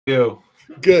You.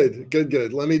 Good, good,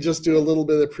 good. Let me just do a little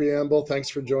bit of preamble. Thanks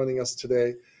for joining us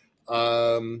today.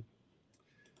 Um,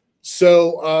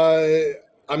 so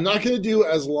I'm not going to do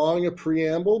as long a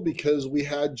preamble because we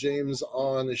had James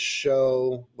on a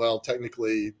show, well,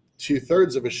 technically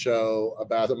two-thirds of a show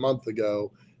about a month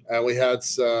ago, and we had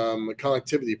some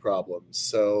connectivity problems.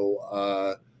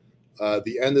 So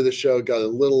the end of the show got a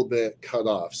little bit cut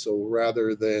off. So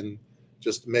rather than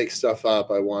just make stuff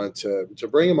up, I wanted to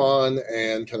bring him on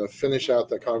and kind of finish out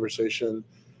that conversation.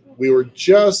 We were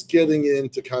just getting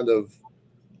into kind of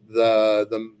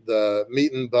the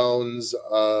meat and bones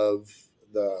of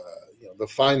the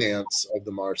finance of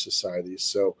the Mars Society.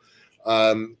 So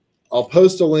I'll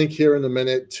post a link here in a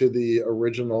minute to the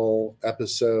original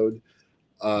episode.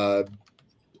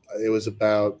 It was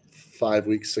about 5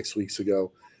 weeks, 6 weeks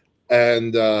ago.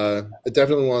 And I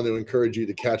definitely want to encourage you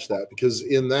to catch that, because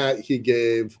in that he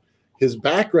gave his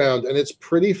background, and it's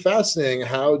pretty fascinating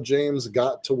how James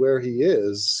got to where he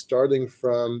is, starting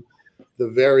from the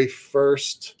very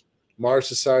first Mars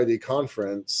Society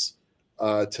conference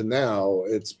to now.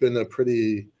 It's been a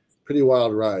pretty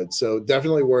wild ride. So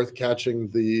definitely worth catching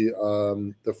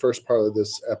the first part of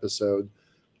this episode.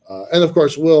 And of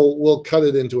course, we'll cut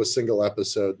it into a single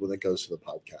episode when it goes to the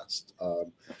podcast.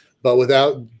 But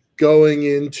without going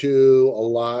into a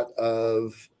lot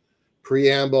of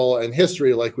preamble and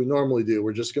history like we normally do,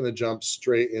 we're just going to jump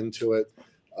straight into it.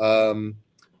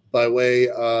 By way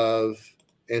of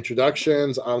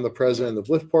introductions, I'm the president of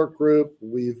Liftport Group.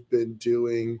 We've been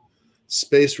doing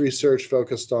space research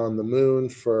focused on the moon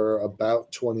for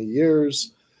about 20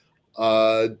 years.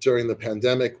 During the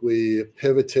pandemic, we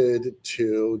pivoted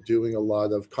to doing a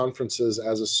lot of conferences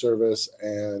as a service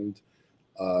and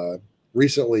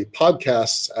recently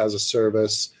podcasts as a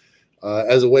service,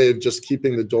 as a way of just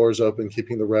keeping the doors open,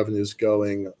 keeping the revenues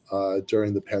going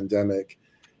during the pandemic.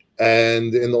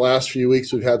 And in the last few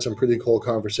weeks, we've had some pretty cool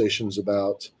conversations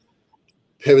about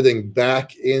pivoting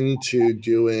back into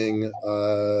doing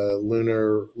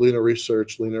lunar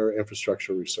research, lunar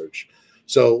infrastructure research.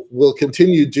 So we'll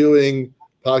continue doing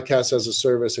podcasts as a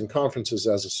service and conferences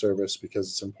as a service because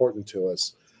it's important to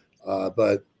us.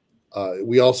 But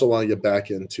we also want to get back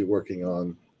into working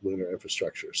on lunar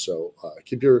infrastructure. So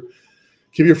keep your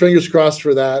fingers crossed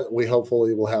for that. We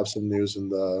hopefully will have some news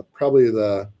in probably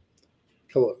the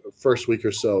first week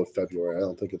or so of February. I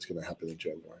don't think it's going to happen in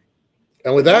January.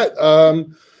 And with that,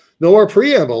 no more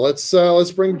preamble.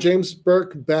 Let's bring James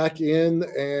Burk back in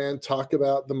and talk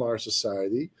about the Mars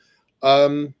Society.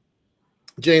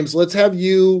 James, let's have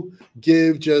you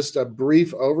give just a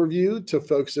brief overview to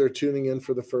folks that are tuning in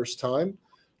for the first time.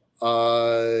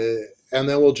 And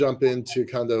then we'll jump into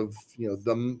kind of,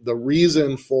 the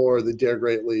reason for the Dare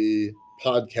Greatly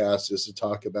podcast is to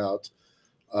talk about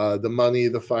the money,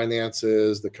 the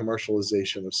finances, the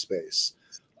commercialization of space.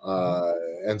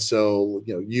 And so,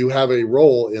 you have a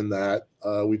role in that.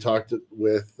 We talked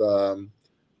with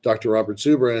Dr. Robert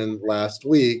Zubrin last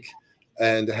week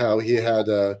and how he had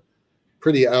a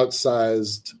pretty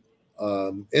outsized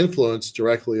influence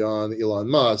directly on Elon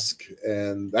Musk,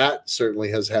 and that certainly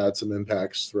has had some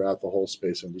impacts throughout the whole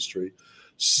space industry.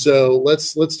 So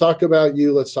let's talk about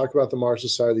you. Let's talk about the Mars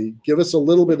Society. Give us a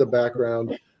little bit of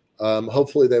background.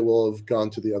 Hopefully they will have gone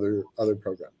to the other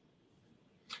program.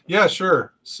 Yeah,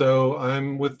 sure. So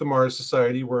I'm with the Mars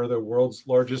Society. We're the world's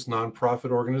largest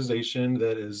nonprofit organization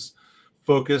that is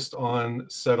focused on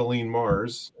settling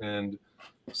Mars and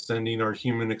sending our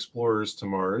human explorers to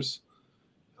Mars.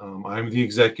 I'm the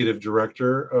executive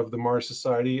director of the Mars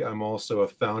Society. I'm also a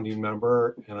founding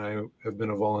member, and I have been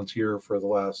a volunteer for the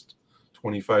last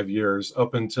 25 years,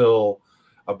 up until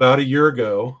about a year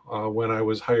ago when I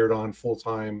was hired on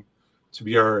full-time to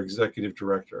be our executive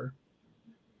director.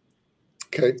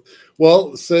 Okay.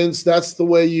 Well, since that's the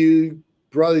way you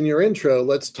brought in your intro,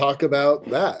 let's talk about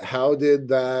that. How did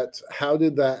that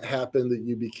happen that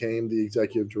you became the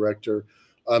executive director?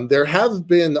 There have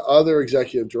been other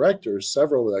executive directors,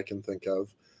 several that I can think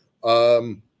of,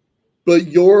 but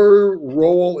your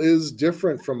role is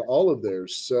different from all of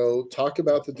theirs. So talk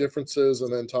about the differences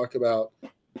and then talk about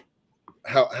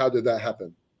how did that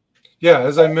happen? Yeah,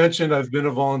 as I mentioned, I've been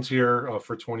a volunteer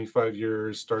for 25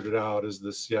 years, started out as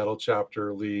the Seattle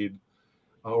chapter lead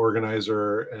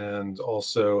organizer, and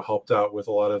also helped out with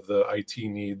a lot of the IT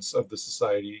needs of the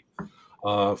society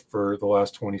for the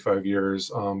last 25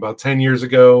 years. About 10 years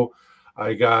ago,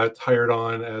 I got hired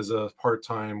on as a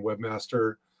part-time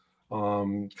webmaster,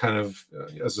 kind of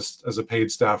as a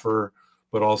paid staffer,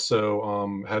 but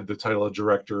also had the title of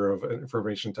director of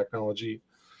information technology.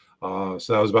 So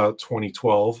that was about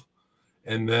 2012.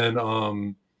 And then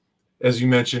as you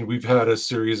mentioned, we've had a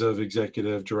series of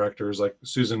executive directors, like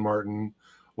Susan Martin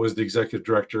was the executive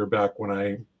director back when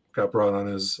I got brought on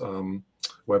as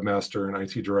webmaster and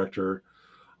IT director.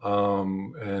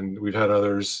 And we've had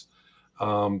others,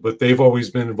 but they've always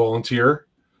been volunteer,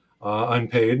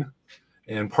 unpaid,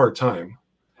 and part-time,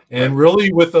 and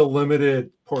really with a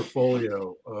limited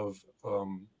portfolio of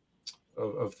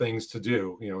things to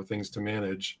do, things to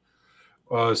manage.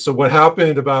 So what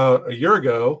happened about a year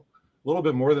ago, a little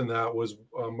bit more than that, was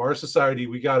Mars Society,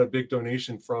 we got a big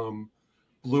donation from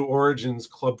Blue Origin's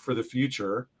Club for the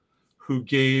Future, who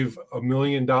gave $1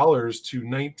 million to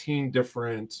 19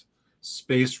 different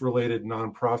space-related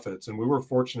nonprofits. And we were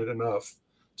fortunate enough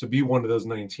to be one of those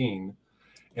 19.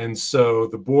 And so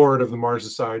the board of the Mars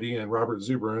Society and Robert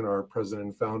Zubrin, our president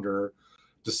and founder,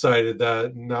 decided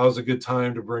that now is a good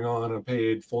time to bring on a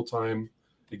paid full-time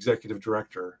executive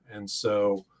director. And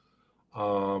so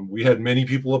we had many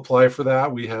people apply for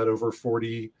that. We had over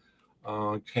 40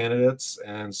 candidates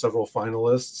and several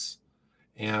finalists,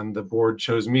 and the board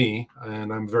chose me,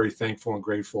 and I'm very thankful and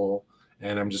grateful,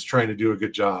 and I'm just trying to do a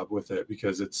good job with it,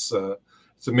 because it's an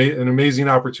amazing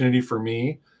opportunity for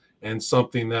me and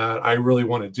something that I really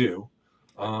want to do.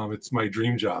 It's my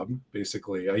dream job,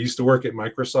 basically. I used to work at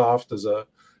Microsoft as a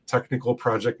technical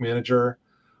project manager,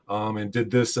 and did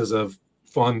this as a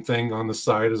fun thing on the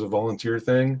side, as a volunteer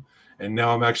thing. And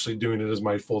now I'm actually doing it as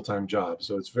my full-time job.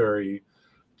 So it's very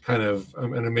kind of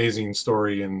an amazing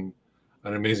story and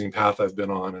an amazing path I've been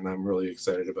on, and I'm really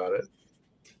excited about it.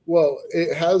 Well,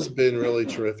 it has been really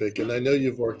terrific. And I know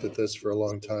you've worked at this for a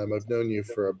long time. I've known you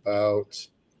for about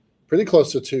pretty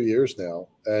close to 2 years now,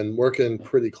 and working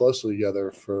pretty closely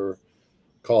together for,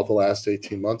 call it, the last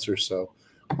 18 months or so.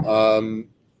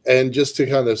 And just to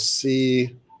kind of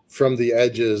see from the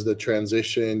edges, the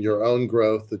transition, your own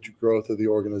growth, the growth of the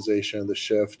organization, the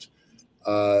shift,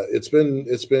 it's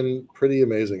been pretty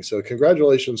amazing. So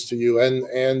congratulations to you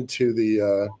and to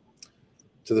the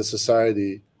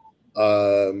society,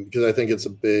 because I think it's a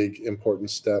big, important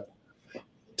step.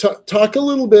 Talk a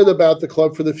little bit about the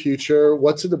Club for the Future.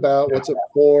 What's it about? What's it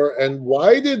for? And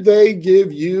why did they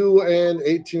give you and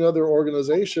 18 other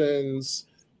organizations,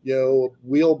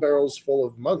 wheelbarrows full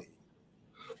of money?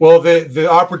 Well, the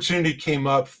opportunity came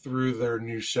up through their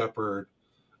New Shepard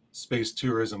space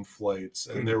tourism flights,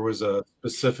 and there was a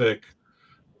specific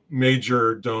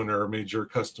major donor, major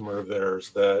customer of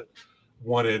theirs that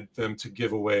wanted them to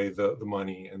give away the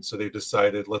money. And so they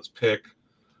decided, let's pick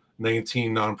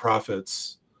 19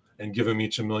 nonprofits and give them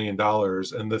each $1 million.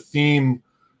 And the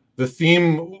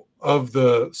theme of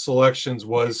the selections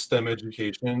was STEM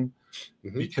education,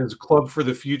 because Club for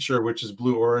the Future, which is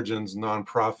Blue Origin's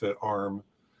nonprofit arm,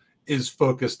 is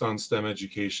focused on STEM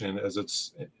education as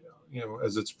its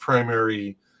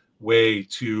primary way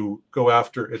to go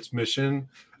after its mission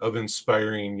of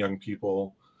inspiring young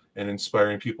people and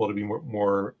inspiring people to be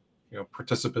more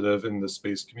participative in the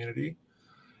space community,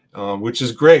 which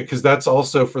is great, because that's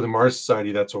also for the Mars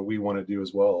Society. That's what we want to do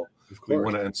as well. We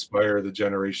want to inspire the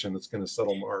generation that's going to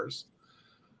settle Mars.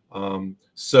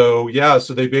 So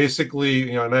they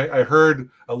basically, and I heard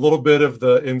a little bit of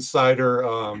the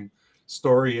insider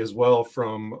story as well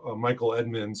from Michael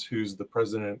Edmonds, who's the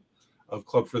president of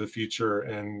Club for the Future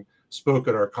and spoke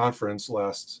at our conference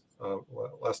last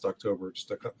October,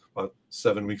 just about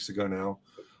 7 weeks ago now.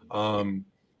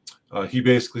 He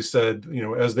basically said,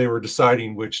 as they were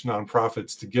deciding which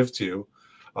nonprofits to give to,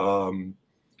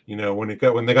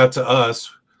 when they got to us,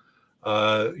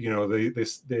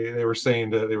 they were saying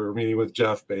that they were meeting with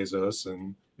Jeff Bezos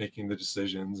and making the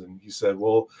decisions. And he said,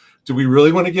 well, do we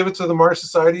really want to give it to the Mars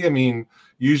Society? I mean,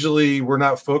 usually we're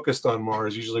not focused on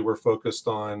Mars. Usually we're focused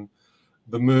on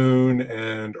the moon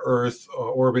and Earth,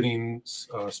 orbiting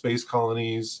space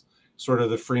colonies, sort of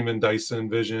the Freeman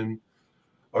Dyson vision,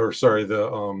 or sorry,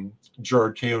 the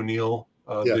Gerard K. O'Neill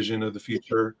vision of the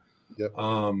future. Yep.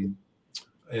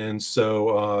 And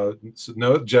so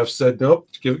no, Jeff said, nope,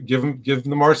 give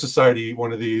the Mars Society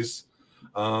one of these.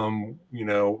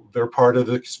 They're part of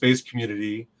the space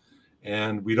community,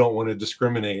 and we don't want to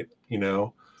discriminate,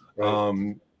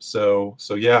 Right. So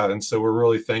we're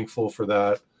really thankful for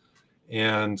that.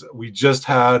 And we just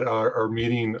had our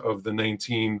meeting of the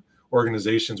 19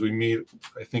 organizations. We meet,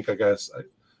 I guess,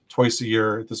 twice a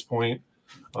year at this point.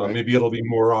 Right. Maybe it'll be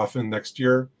more often next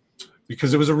year,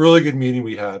 because it was a really good meeting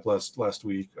we had last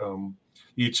week.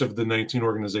 Each of the 19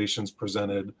 organizations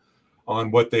presented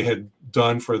on what they had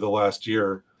done for the last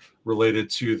year related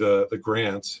to the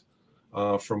grant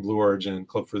from Blue Origin,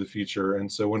 Club for the Future. And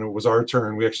so when it was our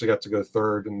turn, we actually got to go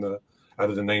third out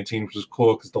of the 19, which was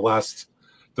cool, because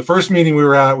the first meeting we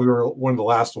were at, we were one of the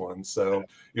last ones. So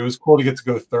it was cool to get to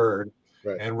go third.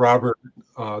 Right. And Robert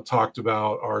talked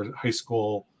about our high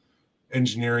school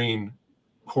engineering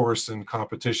course and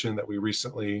competition that we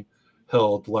recently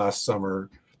held last summer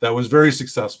that was very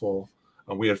successful.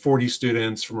 We had 40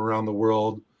 students from around the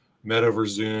world met over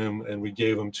Zoom, and we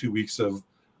gave them 2 weeks of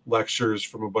lectures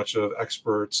from a bunch of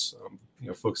experts,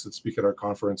 folks that speak at our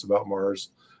conference about Mars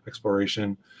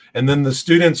exploration. And then the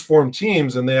students formed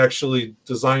teams, and they actually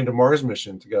designed a Mars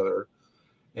mission together.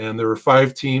 And there were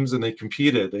 5 teams, and they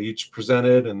competed. They each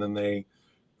presented, and then they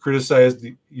criticized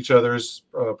each other's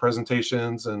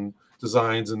presentations and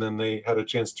designs, and then they had a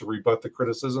chance to rebut the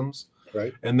criticisms.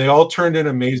 Right. And they all turned in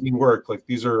amazing work. Like,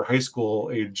 these are high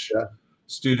school age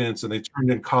students, and they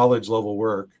turned in college level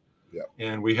work. Yeah.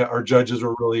 And our judges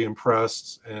were really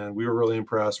impressed, and we were really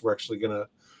impressed. We're actually going to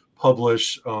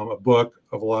publish a book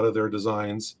of a lot of their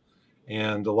designs,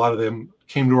 and a lot of them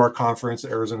came to our conference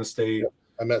at Arizona State.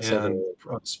 I met and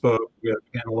spoke. We had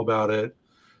a panel about it.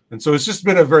 And so it's just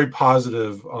been a very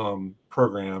positive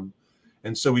program.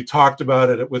 And so we talked about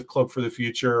it with Club for the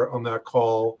Future on that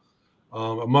call.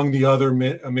 Among the other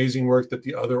amazing work that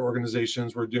the other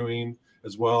organizations were doing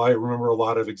as well. I remember a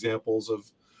lot of examples of,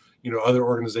 other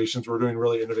organizations were doing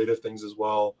really innovative things as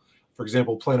well. For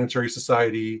example, Planetary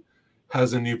Society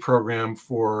has a new program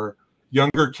for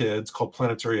younger kids called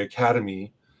Planetary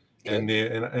Academy.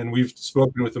 Okay. And we've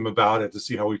spoken with them about it to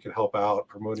see how we can help out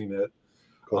promoting it.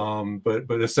 Cool.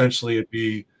 But essentially it'd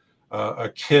be a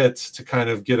kit to kind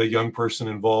of get a young person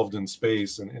involved in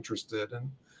space and interested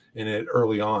in it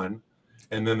early on.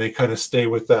 And then they kind of stay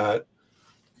with that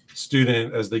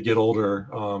student as they get older,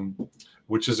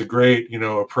 which is a great,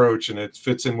 approach. And it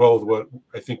fits in well with what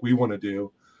I think we want to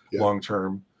do long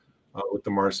term with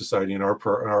the Mars Society and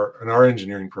our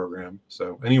engineering program.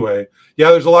 So anyway,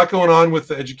 there's a lot going on with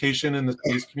the education in the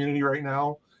space community right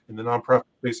now, in the nonprofit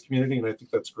space community, and I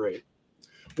think that's great.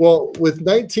 Well, with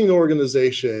 19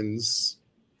 organizations,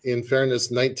 in fairness,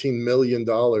 $19 million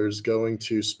going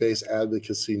to space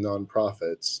advocacy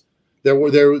nonprofits. They were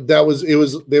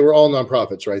all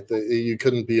nonprofits, right? You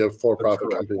couldn't be a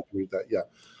for-profit company to do that. Yeah.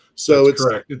 So that's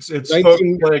correct. It's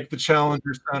 19, like the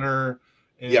Challenger Center,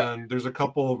 and there's a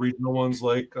couple of regional ones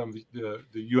like the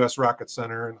U.S. Rocket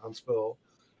Center in Huntsville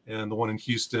and the one in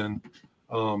Houston.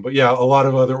 But a lot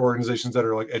of other organizations that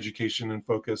are like education and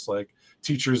focus, like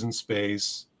Teachers in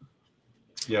Space,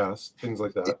 things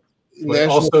like that. But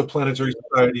also Planetary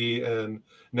Society and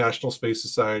National Space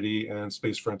Society and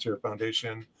Space Frontier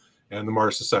Foundation and the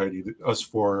Mars Society. Us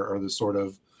four are the sort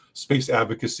of space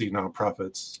advocacy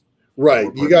nonprofits. Right.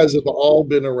 You guys have all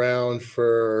been around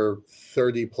for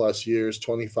 30 plus years,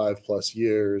 25 plus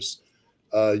years.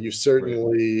 You've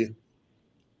certainly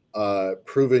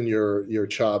proven your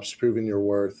chops, proven your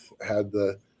worth, had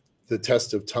the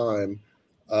test of time.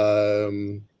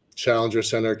 Challenger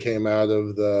Center came out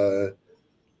of the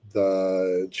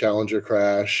Challenger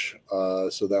crash.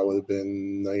 So that would have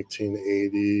been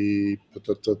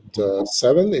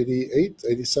 1987, 88,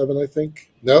 87, I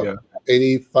think. No,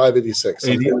 85, 86.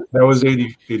 That was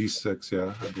 86,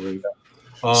 I believe.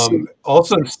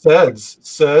 Also,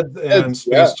 SED and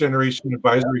Space Generation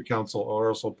Advisory Council are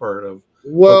also part of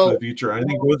the future. I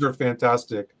think those are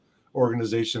fantastic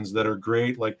organizations that are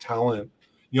great, like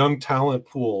young talent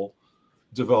pool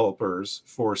developers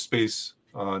for space,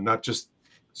 not just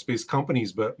space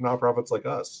companies, but nonprofits like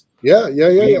us. We get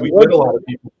a lot of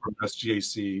people from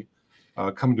SGAC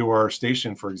come to our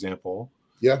station, for example.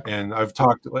 And I've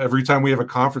talked, every time we have a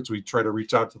conference, we try to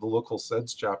reach out to the local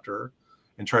SEDS chapter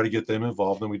and try to get them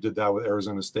involved. And we did that with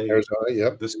Arizona State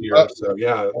this year. So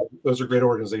those are great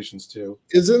organizations too.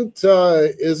 Isn't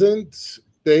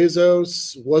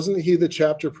Bezos, wasn't he the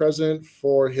chapter president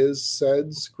for his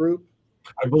SEDS group?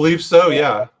 I believe so.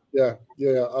 Yeah.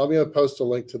 I'm going to post a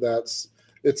link to that.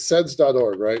 It's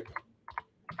SEDS.org, right?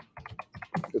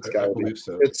 It's got to be.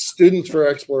 So. It's Students for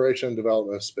Exploration and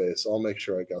Development of Space. I'll make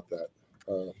sure I got that.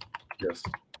 Yes.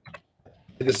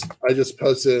 I just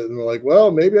posted it and they're like,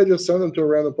 well, maybe I just sent them to a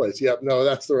random place. Yep, no,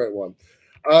 that's the right one.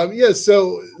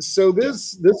 So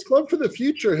this Club for the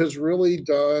Future has really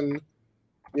done,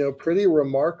 pretty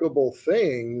remarkable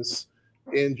things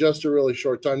in just a really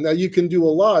short time. Now you can do a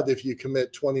lot if you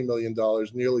commit $20 million,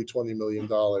 nearly $20 million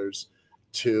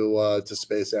to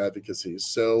space advocacy.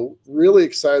 So really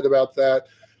excited about that.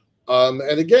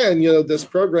 And again, this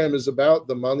program is about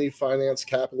the money, finance,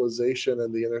 capitalization,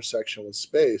 and the intersection with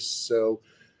space. So,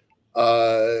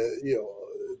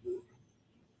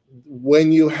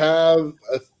 when you have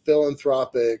a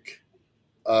philanthropic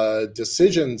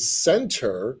decision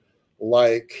center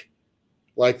like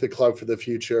the Club for the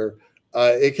Future,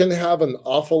 it can have an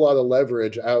awful lot of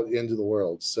leverage out into the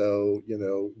world. So,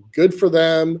 good for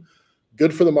them.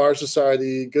 good for the Mars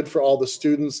Society, good for all the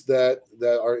students that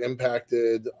are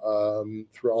impacted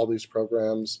through all these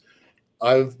programs.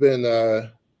 I've been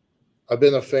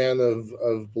a fan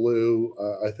of Blue.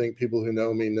 I think people who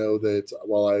know me know that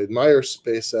while I admire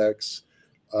SpaceX,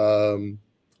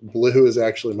 Blue is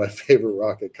actually my favorite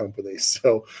rocket company.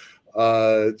 So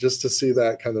just to see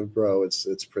that kind of grow,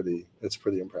 it's pretty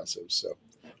impressive. So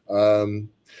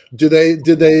did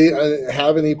they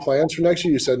have any plans for next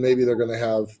year? You said maybe they're going to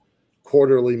have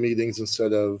quarterly meetings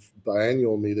instead of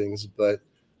biannual meetings, but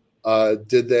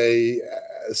did they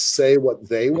say what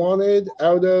they wanted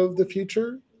out of the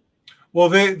future? Well,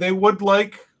 they would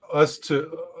like us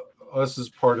as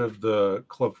part of the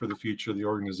Club for the Future, the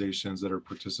organizations that are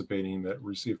participating that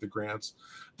receive the grants.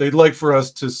 They'd like for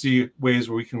us to see ways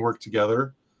where we can work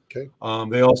together. Okay.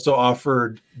 They also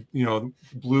offered,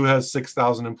 Blue has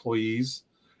 6,000 employees,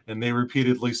 and they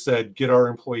repeatedly said, get our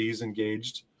employees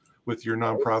engaged with your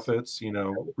nonprofits,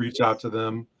 reach out to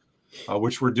them,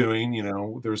 which we're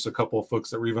doing. There's a couple of folks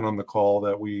that were even on the call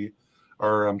that we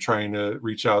are trying to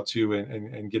reach out to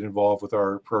and get involved with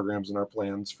our programs and our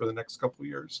plans for the next couple of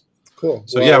years. Cool.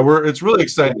 So it's really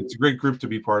exciting. It's a great group to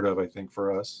be part of, I think,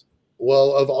 for us.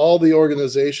 Well, of all the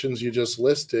organizations you just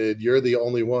listed, you're the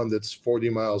only one that's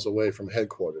 40 miles away from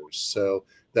headquarters. So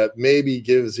that maybe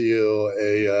gives you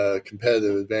a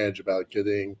competitive advantage about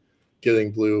getting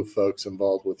Blue folks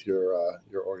involved with your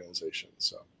organization.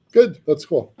 So good. That's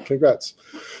cool. Congrats.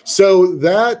 So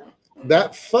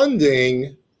that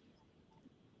funding,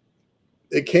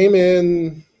 it came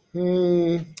in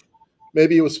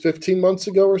maybe it was 15 months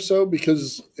ago or so,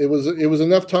 because it was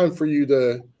enough time for you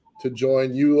to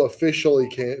join. You officially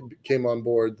came on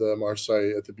board the Mars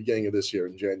site at the beginning of this year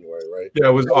in January, right? Yeah,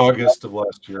 it was August of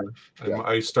last year. Yeah.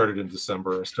 I started in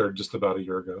December. I started just about a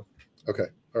year ago. Okay.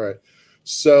 All right.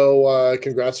 So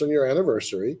congrats on your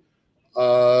anniversary.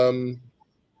 I'm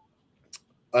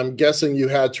guessing you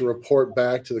had to report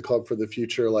back to the Club for the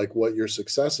Future, like what your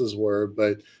successes were,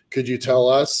 but could you tell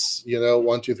us,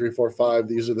 1, 2, 3, 4, 5,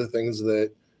 these are the things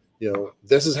that,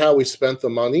 this is how we spent the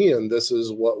money and this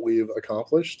is what we've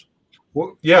accomplished?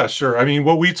 Well, yeah, sure. I mean,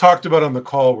 what we talked about on the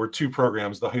call were two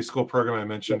programs, the high school program I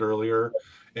mentioned earlier,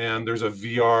 and there's a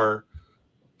VR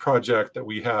project that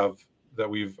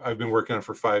I've been working on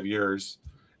for 5 years.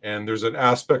 And there's an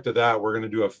aspect of that. We're going to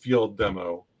do a field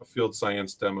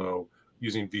science demo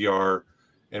using VR.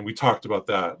 And we talked about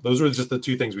that. Those were just the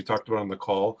two things we talked about on the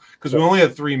call, because we only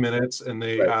had 3 minutes, and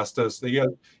they asked us,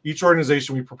 each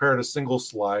organization, we prepared a single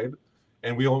slide,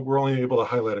 and we're only able to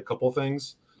highlight a couple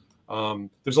things.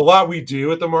 There's a lot we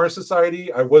do at the Mars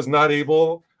Society. I was not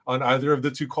able on either of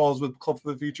the two calls with Club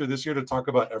for the Future this year to talk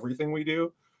about everything we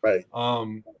do. Right.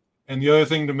 And the other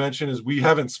thing to mention is we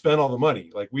haven't spent all the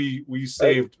money. Like we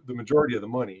saved the majority of the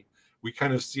money. We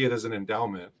kind of see it as an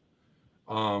endowment,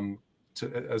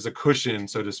 as a cushion,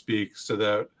 so to speak, so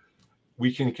that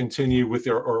we can continue with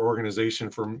our organization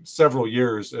for several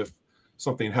years if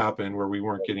something happened where we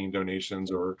weren't getting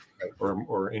donations or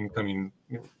incoming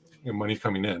money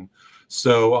coming in.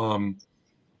 So,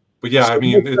 but yeah, I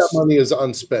mean, that money is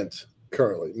unspent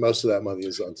currently. Most of that money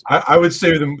is unspent. I would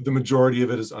say the majority of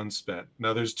it is unspent.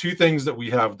 Now, there's two things that we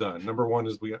have done. Number one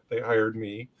is they hired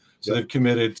me, so they've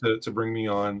committed to bring me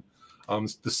on.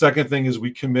 The second thing is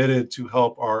we committed to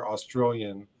help our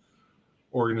Australian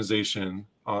organization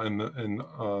in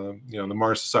the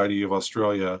Mars Society of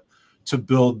Australia to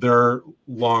build their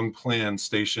long planned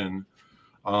station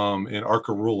in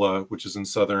Arkaroola, which is in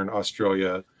southern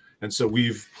Australia. And so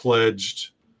we've pledged,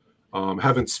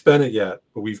 haven't spent it yet,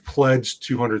 but we've pledged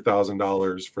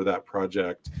 $200,000 for that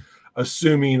project,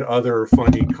 assuming other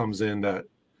funding comes in that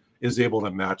is able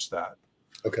to match that.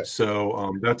 Okay.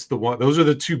 So that's the one. Those are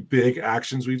the two big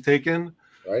actions we've taken.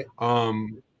 Right.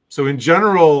 So in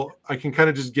general, I can kind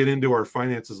of just get into our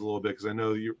finances a little bit, because I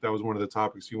know that was one of the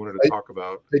topics you wanted to talk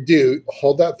about. I do.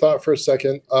 Hold that thought for a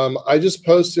second. I just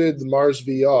posted the Mars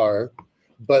VR,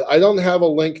 but I don't have a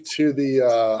link to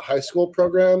the high school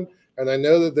program, and I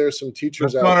know that there's some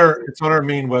teachers out there. It's on our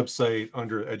main website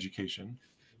under education.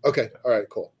 Okay. All right.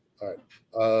 Cool. All right.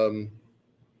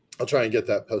 I'll try and get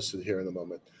that posted here in a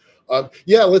moment.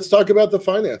 Yeah, let's talk about the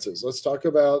finances. Let's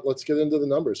get into the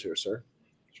numbers here, sir.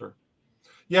 Sure.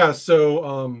 Yeah.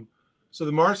 So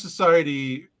the Mars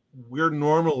Society, we're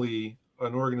normally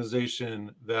an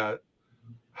organization that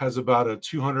has about a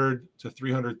 $200,000 to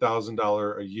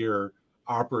 $300,000 a year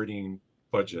operating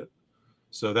budget.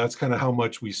 So that's kind of how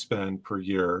much we spend per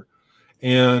year.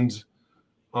 And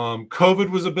COVID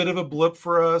was a bit of a blip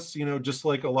for us, just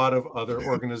like a lot of other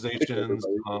organizations.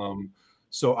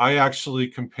 So I actually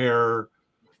compare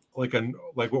like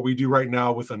what we do right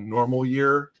now with a normal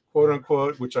year, quote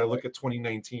unquote, which I look at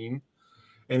 2019.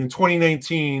 And in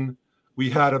 2019, we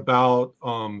had about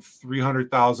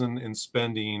 300,000 in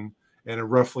spending,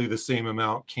 and roughly the same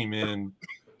amount came in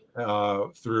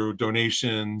through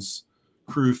donations,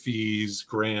 crew fees,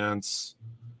 grants,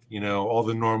 all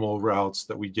the normal routes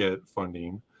that we get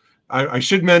funding. I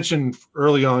should mention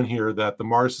early on here that the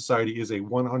Mars Society is a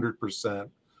 100%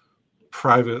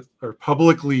 private or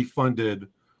publicly funded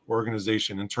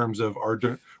organization in terms of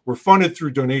we're funded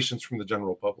through donations from the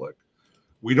general public.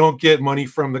 We don't get money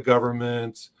from the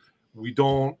government. We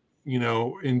don't,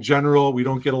 in general, we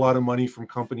don't get a lot of money from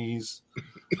companies.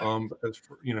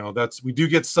 We do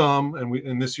get some,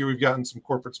 and this year we've gotten some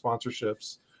corporate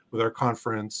sponsorships with our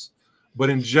conference. But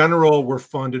in general, we're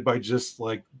funded by just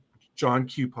like John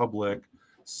Q. Public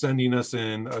sending us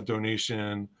in a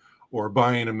donation or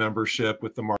buying a membership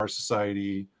with the Mars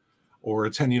Society or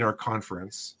attending our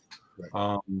conference.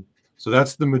 Right. So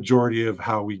that's the majority of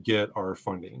how we get our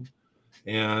funding.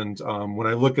 And when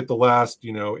I look at the last,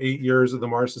 8 years of the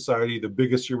Mars Society, the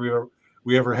biggest year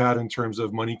we ever had in terms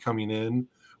of money coming in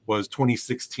was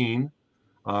 2016.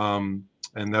 And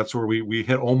that's where we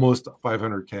hit almost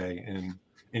 500K in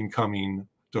incoming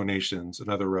donations and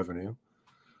other revenue.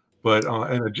 But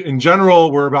in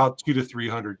general, we're about 200 to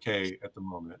 300K at the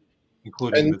moment,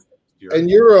 including this year. And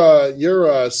you're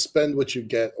a spend what you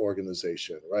get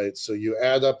organization, right? So you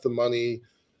add up the money,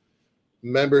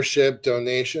 membership,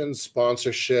 donations,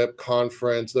 sponsorship,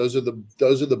 conference. Those are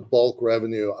the bulk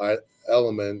revenue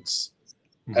elements.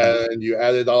 Mm-hmm. And you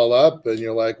add it all up and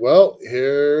you're like, well,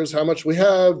 here's how much we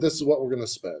have. This is what we're going to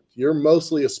spend. You're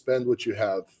mostly a spend what you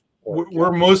have.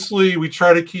 We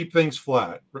try to keep things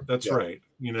flat. That's right.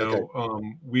 We do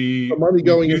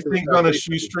things on a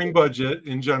shoestring budget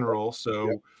in general.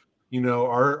 So,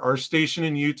 our station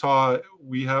in Utah,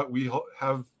 we have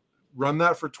run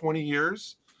that for 20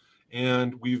 years.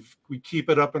 And we keep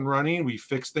it up and running. We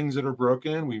fix things that are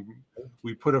broken.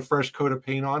 We put a fresh coat of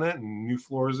paint on it and new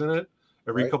floors in it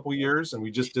every couple of years. And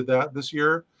we just did that this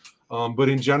year. But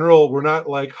in general, we're not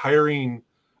like hiring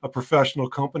a professional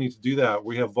company to do that.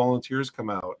 We have volunteers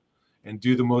come out and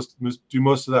do most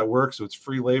of that work. So it's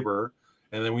free labor.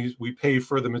 And then we pay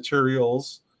for the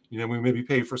materials. We maybe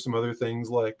pay for some other things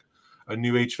like a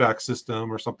new HVAC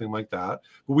system or something like that.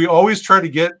 But we always try to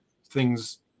get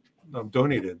things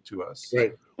donated to us,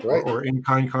 right. Or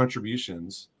in-kind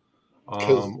contributions.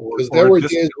 Because there were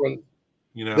days when,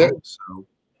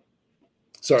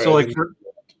 sorry. So like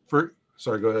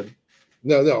sorry, go ahead.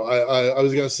 No, I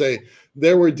was going to say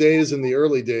there were days in the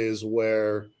early days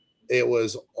where it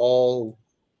was all,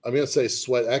 I'm going to say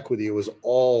sweat equity. It was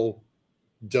all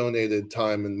donated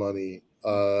time and money.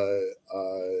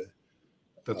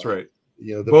 That's right.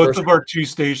 Both of our two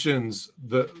stations,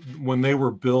 when they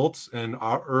were built and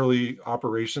early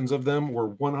operations of them were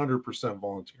 100%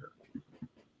 volunteer.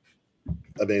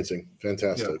 Amazing.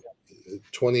 Fantastic. Yeah.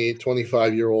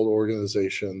 25-year-old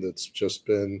organization that's just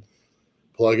been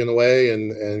plugging away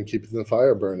and keeping the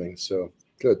fire burning. So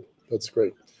good. That's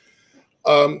great.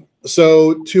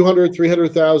 So 200,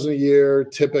 300,000 a year.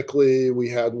 Typically we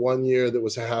had 1 year that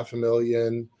was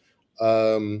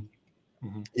 $500,000.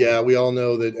 Yeah, we all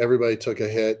know that everybody took a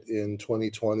hit in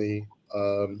 2020.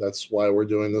 That's why we're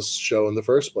doing this show in the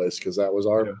first place, because that was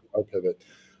our pivot.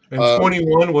 And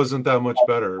 21 wasn't that much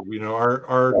better.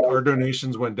 Our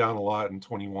donations went down a lot in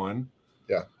 21.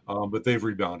 Yeah. But they've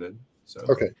rebounded. So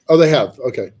okay. Oh, they have.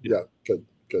 Okay. Yeah. Good.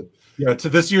 Yeah. So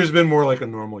this year's been more like a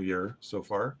normal year so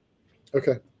far.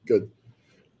 Okay. Good.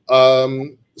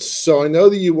 So I know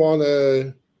that you want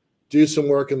to do some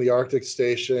work in the Arctic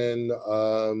Station.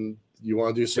 You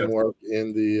want to do some work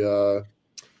in the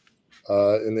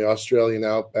Australian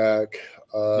outback.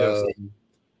 Yes.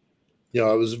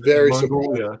 I was very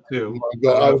Mongolia too.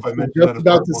 I was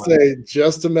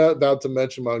just about to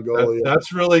mention Mongolia.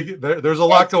 That's really there's a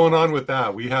lot going on with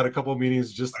that. We had a couple of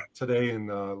meetings just today and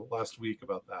last week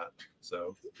about that.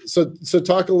 So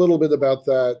talk a little bit about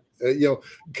that.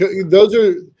 Those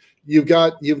are you've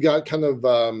got kind of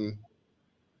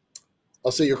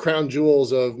I'll say your crown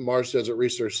jewels of Mars Desert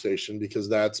Research Station, because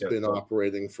that's been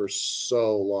operating for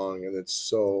so long and it's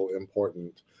so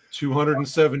important.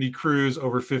 270 crews,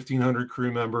 over 1,500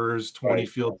 crew members, 20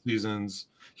 field seasons,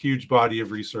 huge body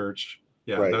of research.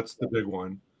 Yeah, that's the big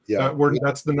one. Yeah,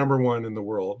 that's the number one in the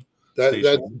world.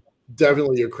 That's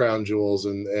definitely your crown jewels,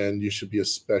 and you should be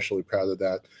especially proud of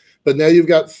that. But now you've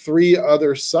got 3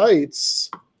 other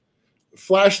sites.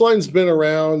 Flashline's been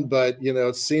around, but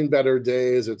it's seen better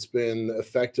days. It's been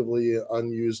effectively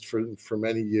unused for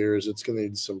many years. It's going to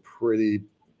need some pretty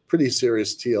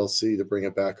serious TLC to bring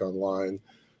it back online.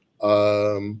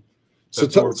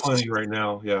 That's what we're planning right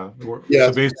now. Yeah. Yeah.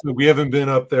 So basically, we haven't been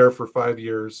up there for 5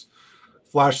 years.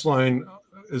 Flashline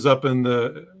is up in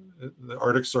the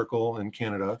Arctic Circle in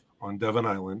Canada on Devon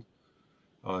Island.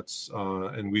 And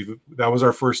that was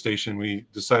our first station. We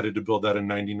decided to build that in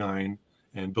 '99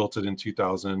 and built it in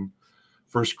 2000.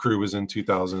 First crew was in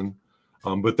 2000.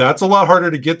 But that's a lot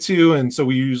harder to get to, and so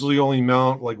we usually only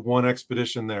mount like one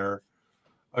expedition there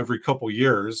every couple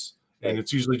years, and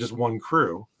it's usually just one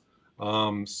crew.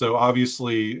 So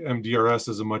obviously MDRS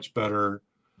is a much better,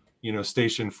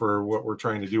 station for what we're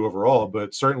trying to do overall,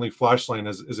 but certainly Flashline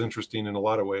is interesting in a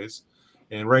lot of ways.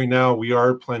 And right now we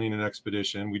are planning an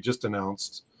expedition. We just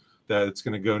announced that it's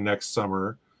going to go next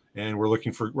summer, and we're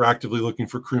actively looking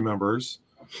for crew members.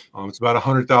 It's about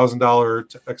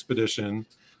 $100,000 expedition.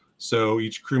 So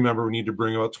each crew member would need to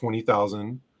bring about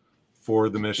 20,000 for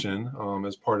the mission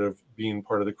as part of being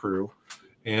part of the crew.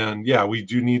 And yeah, we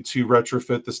do need to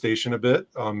retrofit the station a bit,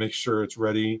 make sure it's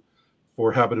ready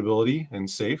for habitability and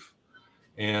safe.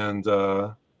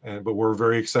 But we're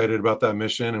very excited about that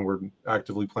mission, and we're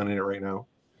actively planning it right now.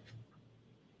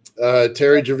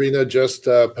 Terry Javino just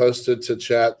posted to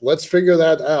chat, let's figure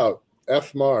that out.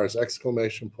 F Mars,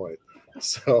 exclamation point.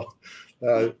 So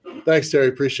thanks, Terry.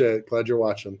 Appreciate it. Glad you're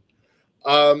watching.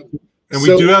 And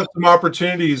we do have some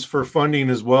opportunities for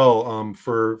funding as well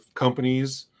for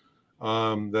companies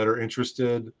that are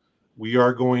interested. We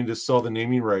are going to sell the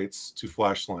naming rights to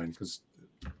Flashline, because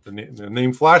the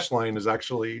name Flashline is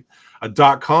actually a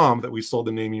 .com that we sold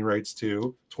the naming rights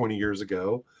to 20 years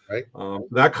ago. Right.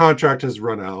 That contract has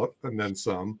run out and then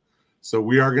some. So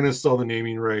we are going to sell the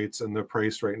naming rights, and the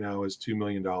price right now is $2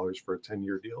 million for a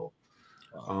 10-year deal.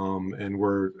 And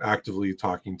we're actively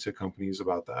talking to companies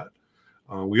about that.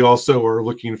 We also are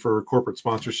looking for corporate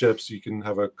sponsorships. You can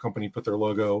have a company put their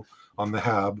logo on the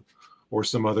hab or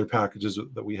some other packages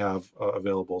that we have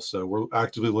available. So we're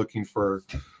actively looking for,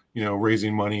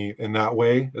 raising money in that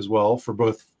way as well for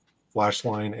both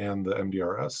Flashline and the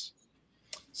MDRS.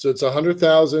 So it's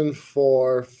 100,000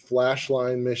 for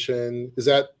Flashline mission. Is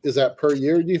that per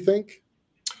year, do you think?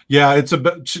 Yeah, it's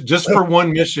just for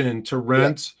one mission to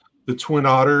rent the Twin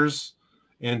Otters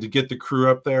and to get the crew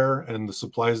up there and the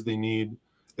supplies they need.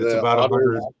 It's about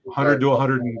 100 to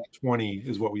 120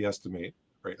 is what we estimate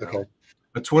right now. Okay.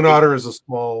 A Twin Otter is a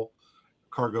small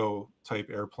cargo type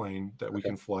airplane that we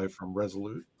can fly from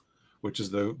Resolute, which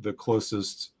is the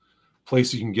closest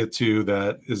place you can get to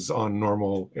that is on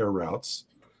normal air routes.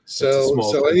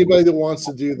 So anybody that wants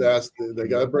to do that, they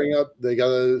got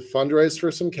to fundraise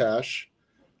for some cash.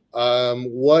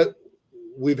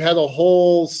 We've had a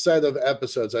whole set of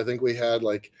episodes. I think we had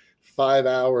like 5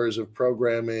 hours of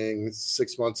programming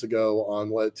 6 months ago on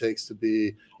what it takes to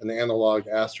be an analog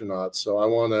astronaut. So I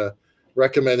want to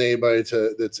recommend anybody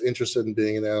that's interested in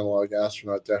being an analog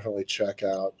astronaut, definitely check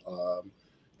out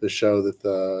the show that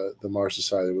the Mars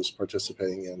Society was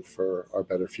participating in for our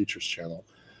Better Futures channel.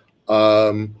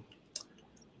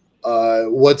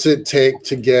 What's it take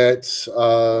to get,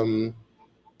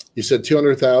 you said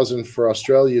 200,000 for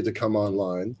Australia to come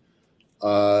online.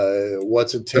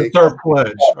 What's it take? That's our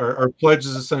pledge. Our pledge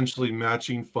is essentially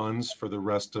matching funds for the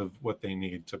rest of what they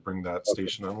need to bring that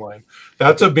station online.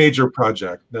 That's a major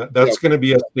project. That's going to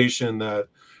be a station that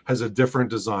has a different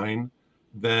design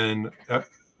than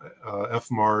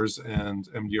FMARS and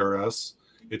MDRS.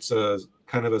 It's a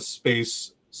kind of a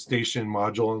space station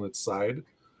module on its side,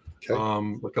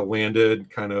 like a landed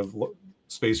kind of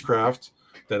spacecraft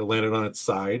that landed on its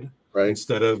side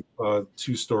instead of a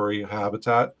 2-story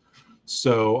habitat.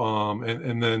 So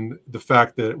and then the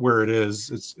fact that where it is,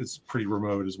 it's pretty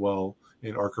remote as well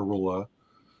in Arkarula.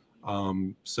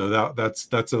 So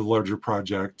that's a larger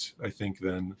project, I think,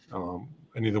 than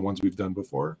any of the ones we've done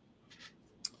before.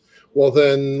 Well,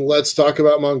 then let's talk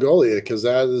about Mongolia, because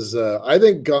that is, I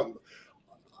think, I'm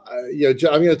going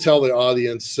to tell the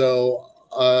audience. So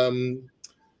I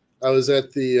was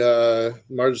at the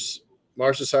Mars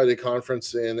Society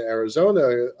conference in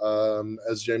Arizona,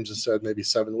 as James has said, maybe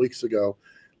 7 weeks ago.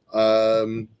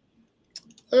 I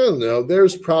don't know.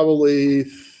 There's probably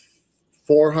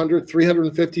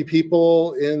 350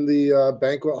 people in the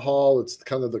banquet hall. It's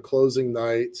kind of the closing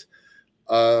night.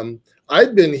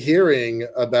 I'd been hearing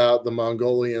about the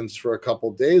Mongolians for a couple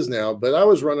of days now, but I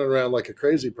was running around like a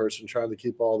crazy person trying to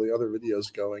keep all the other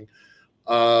videos going.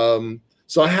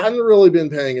 So I hadn't really been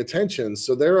paying attention.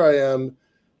 So there I am,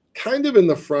 kind of in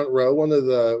the front row, one of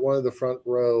the front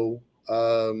row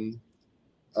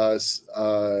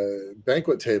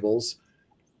banquet tables,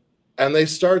 and they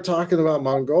start talking about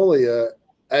Mongolia,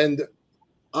 and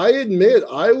I admit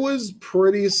I was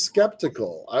pretty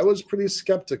skeptical.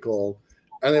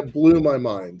 and it blew my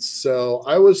mind. So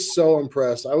I was so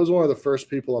impressed. I was one of the first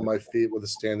people on my feet with a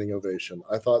standing ovation.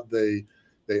 I thought they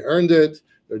earned it.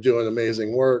 They're doing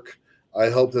amazing work. I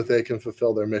hope that they can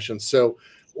fulfill their mission. So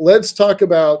let's talk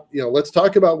about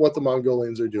what the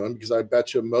Mongolians are doing, because I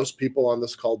bet you most people on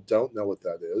this call don't know what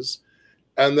that is.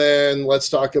 And then let's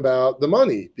talk about the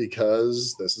money,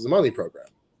 because this is a money program.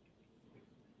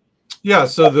 Yeah,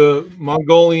 so the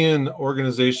Mongolian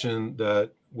organization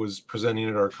that was presenting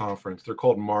at our conference, they're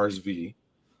called Mars V.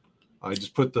 I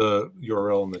just put the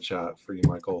URL in the chat for you,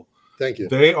 Michael. Thank you.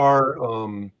 They are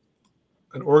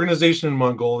an organization in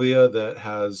Mongolia that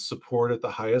has support at the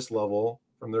highest level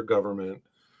from their government,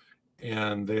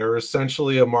 and they are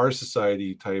essentially a Mars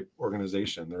Society type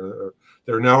organization.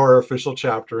 They're now our official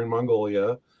chapter in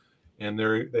Mongolia, and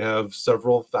they have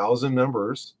several thousand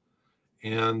members,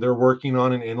 and they're working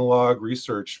on an analog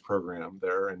research program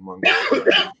there in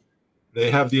Mongolia. They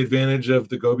have the advantage of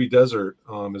the Gobi Desert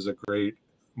is a great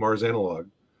Mars analog,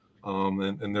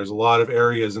 and there's a lot of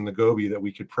areas in the Gobi that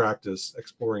we could practice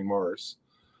exploring Mars.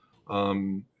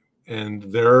 And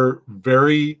they're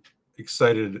very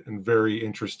excited and very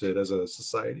interested as a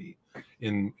society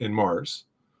in Mars.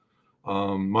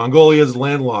 Mongolia is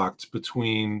landlocked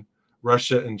between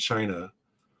Russia and China,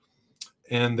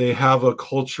 and they have a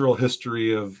cultural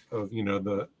history of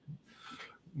the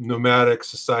nomadic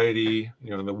society,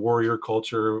 the warrior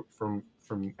culture from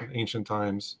ancient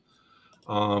times,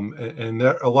 and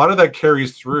a lot of that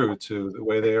carries through to the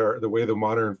way the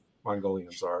modern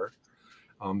Mongolians are.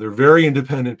 They're very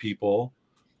independent people.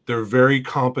 They're very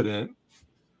competent,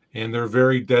 and they're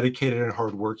very dedicated and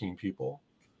hardworking people.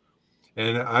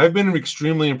 And I've been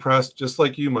extremely impressed, just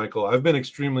like you, Michael. I've been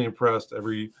extremely impressed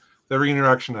every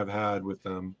interaction I've had with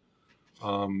them.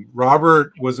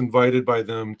 Robert was invited by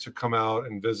them to come out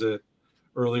and visit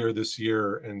earlier this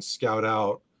year and scout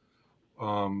out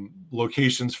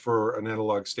locations for an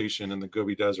analog station in the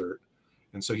Gobi Desert.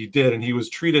 And so he did, and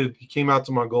he came out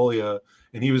to Mongolia,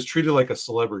 and he was treated like a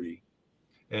celebrity.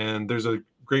 And there's a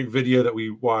great video that we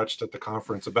watched at the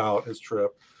conference about his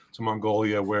trip to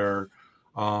Mongolia, where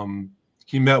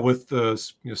he met with the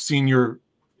senior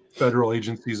federal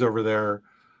agencies over there,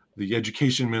 the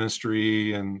education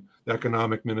ministry and the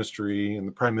economic ministry and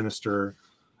the prime minister.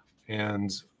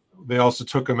 And they also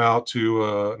took him out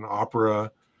to an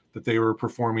opera that they were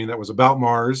performing that was about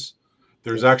Mars.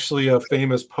 There's actually a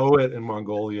famous poet in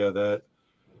Mongolia that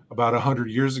about 100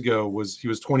 years ago he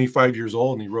was 25 years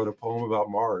old, and he wrote a poem about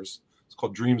Mars. It's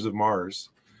called Dreams of Mars.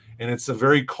 And it's a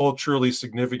very culturally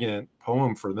significant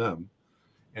poem for them.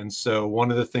 And so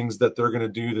one of the things that they're going to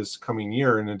do this coming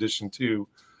year, in addition to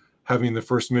having the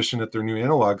first mission at their new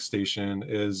analog station,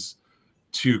 is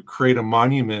to create a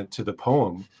monument to the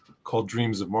poem called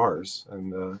Dreams of Mars.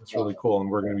 And it's really cool. And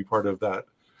we're going to be part of that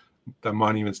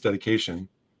monument's dedication.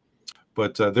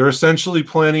 But they're essentially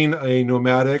planning a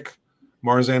nomadic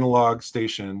Mars analog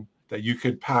station that you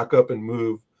could pack up and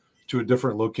move to a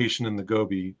different location in the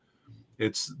Gobi.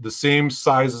 It's the same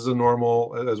size as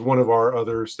one of our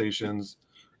other stations.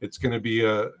 It's going to be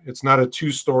it's not a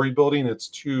 2-story building. It's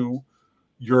 2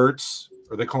 yurts,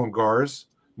 or they call them gars,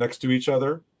 next to each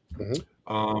other.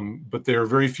 Mm-hmm. But they're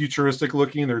very futuristic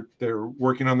looking. They're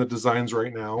working on the designs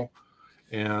right now,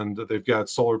 and they've got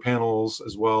solar panels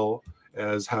as well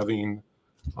as having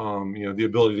the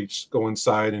ability to just go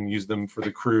inside and use them for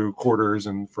the crew quarters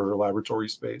and for laboratory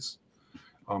space.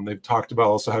 They've talked about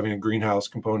also having a greenhouse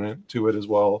component to it as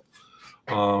well.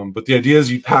 But the idea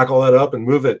is you pack all that up and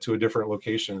move it to a different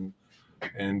location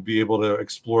and be able to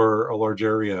explore a large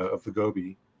area of the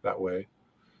Gobi that way.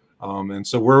 And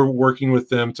so we're working with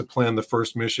them to plan the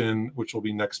first mission, which will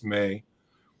be next May.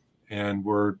 And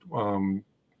we're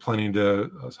planning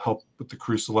to help with the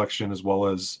crew selection as well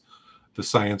as the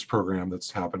science program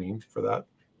that's happening for that.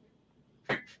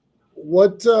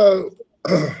 What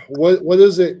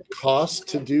does it cost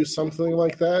to do something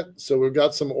like that? So we've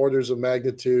got some orders of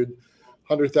magnitude,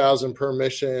 100,000 per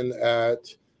mission at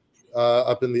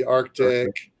up in the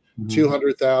Arctic, mm-hmm.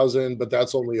 200,000, but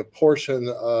that's only a portion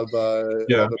of a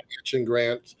matching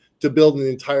grant to build an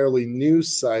entirely new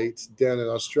site down in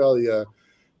Australia.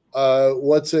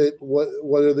 What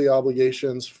are the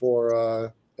obligations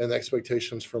for and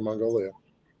expectations for Mongolia?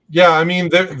 Yeah, I mean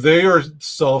they are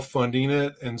self-funding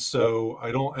it, and so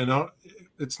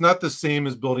it's not the same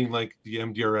as building like the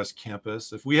MDRS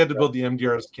campus. If we had to build the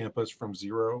MDRS campus from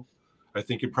zero, I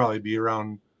think it'd probably be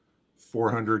around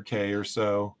 $400K or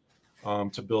so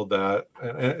to build that,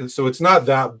 and so it's not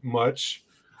that much.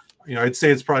 I'd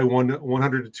say it's probably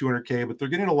 100 to 200K, but they're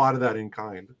getting a lot of that in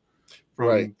kind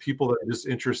from people that are just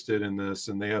interested in this,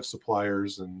 and they have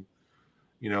suppliers, and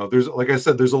You know, there's, like I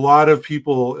said, there's a lot of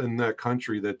people in that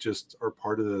country that just are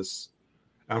part of this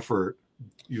effort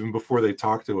even before they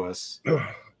talk to us,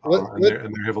 and they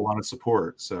have a lot of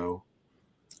support. So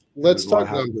let's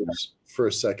talk numbers for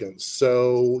a second.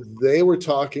 So they were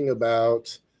talking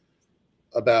about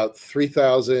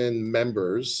 3,000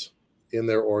 members in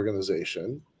their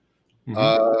organization.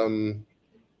 Mm-hmm.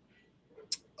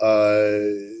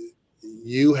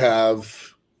 You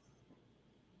have,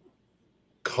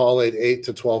 call it 8,000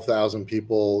 to 12,000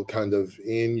 people kind of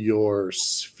in your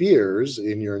spheres,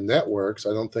 in your networks.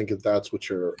 I don't think that that's what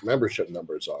your membership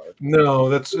numbers are.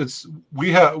 No,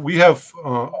 we have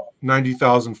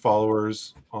 90,000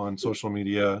 followers on social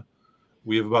media.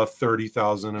 We have about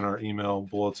 30,000 in our email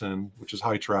bulletin, which is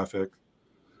high traffic.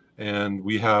 And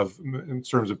we have, in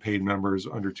terms of paid members,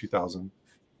 under 2,000.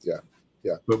 Yeah.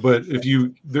 Yeah. But if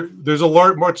there's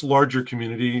a much larger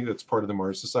community that's part of the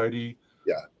Mars Society.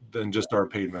 Yeah. Than just our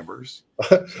paid members.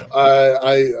 Here's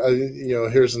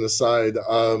an aside.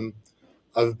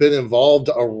 I've been involved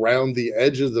around the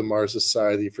edge of the Mars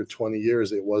Society for 20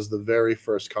 years. It was the very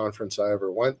first conference I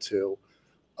ever went to,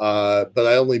 but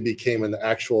I only became an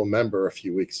actual member a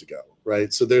few weeks ago,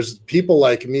 right? So there's people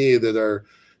like me that are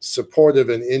supportive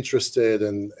and interested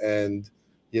and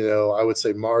I would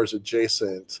say Mars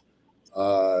adjacent.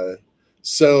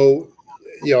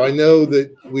 I know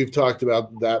that we've talked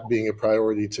about that being a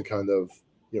priority to kind of,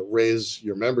 raise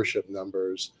your membership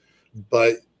numbers,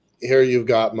 but here you've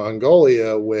got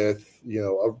Mongolia with,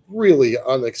 a really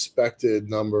unexpected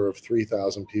number of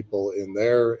 3,000 people in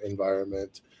their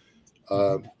environment.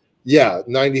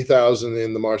 90,000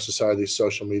 in the Mars Society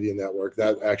social media network.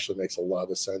 That actually makes a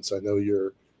lot of sense. I know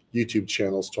your YouTube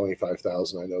channel's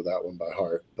 25,000. I know that one by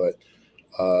heart, but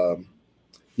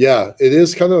it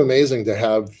is kind of amazing to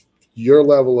have your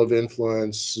level of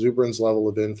influence, Zubrin's level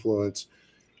of influence,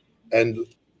 and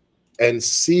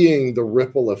seeing the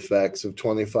ripple effects of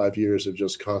 25 years of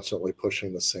just constantly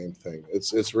pushing the same thing.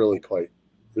 It's really quite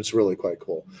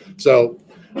cool. So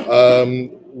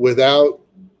without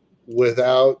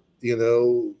your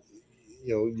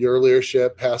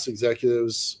leadership, past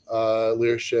executives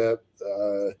leadership,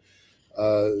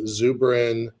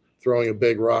 Zubrin throwing a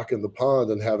big rock in the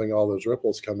pond and having all those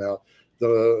ripples come out,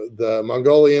 the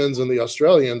Mongolians and the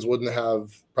Australians wouldn't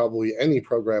have probably any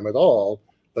program at all,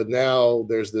 but now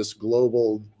there's this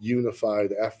global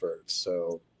unified effort.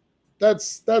 So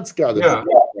that's got to be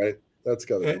right. That's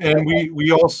got to be. And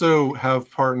we also have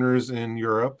partners in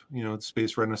Europe,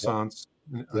 Space Renaissance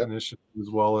Initiative, as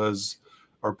well as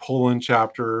our Poland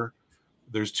chapter.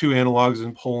 There's 2 analogs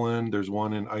in Poland. There's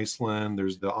one in Iceland.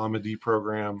 There's the Amadi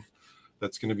program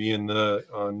that's going to be in the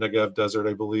Negev Desert,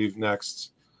 I believe,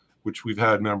 next, which we've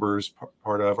had members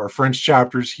part of. Our French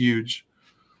chapter is huge.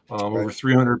 Over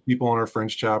 300 people in our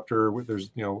French chapter. There's,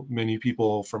 many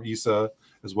people from ESA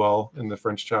as well in the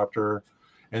French chapter.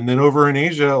 And then over in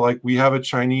Asia, like we have a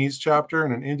Chinese chapter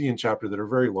and an Indian chapter that are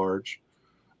very large.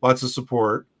 Lots of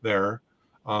support there.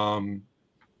 And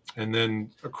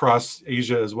then across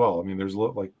Asia as well. I mean, there's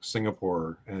like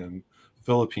Singapore and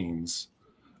Philippines.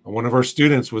 One of our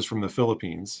students was from the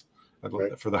Philippines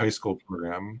for the high school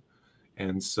program.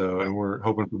 And we're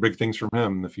hoping for big things from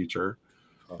him in the future.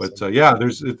 Awesome.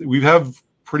 But we have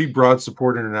pretty broad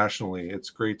support internationally. It's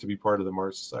great to be part of the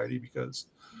Mars Society because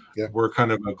we're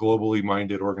kind of a globally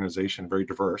minded organization, very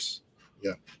diverse.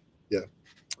 Yeah.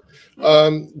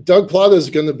 Doug Plata is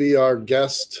going to be our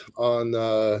guest on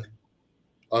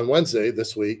Wednesday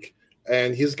this week,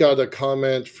 and he's got a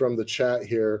comment from the chat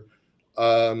here.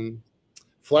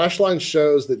 Flashline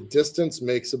shows that distance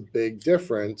makes a big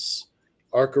difference.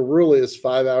 Arkaruli is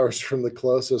 5 hours from the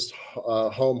closest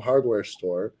home hardware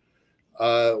store.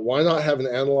 Why not have an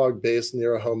analog base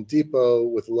near a Home Depot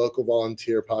with local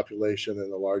volunteer population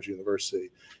and a large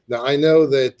university? Now, I know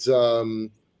that,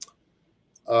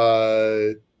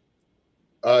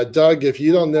 Doug, if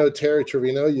you don't know Terry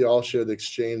Trevino, you all should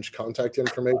exchange contact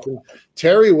information.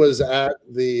 Terry was at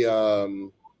the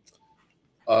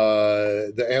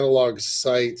analog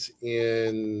site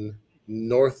in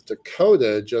North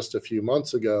Dakota just a few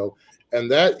months ago,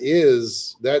 and that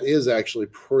is actually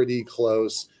pretty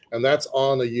close, and that's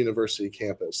on a university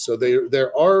campus. So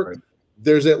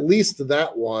there's at least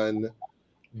that one,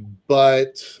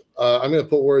 but I'm going to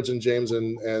put words in James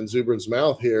and Zubrin's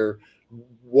mouth here.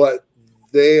 What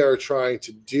they are trying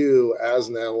to do as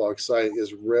an analog site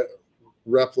is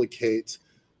replicate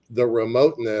the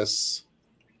remoteness,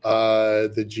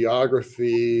 the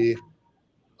geography.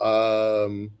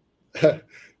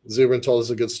 Zubrin told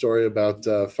us a good story about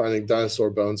finding dinosaur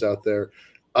bones out there.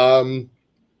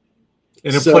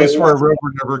 In a place where a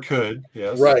rover never could.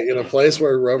 Yes. Right, in a place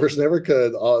where rovers never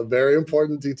could. Very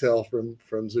important detail from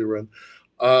Zurin.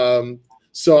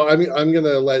 So I'm going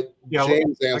to let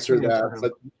James answer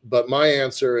that, but my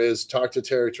answer is talk to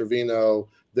Terry Trevino.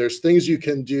 There's things you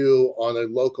can do on a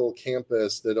local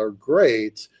campus that are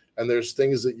great, and there's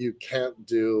things that you can't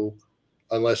do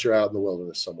unless you're out in the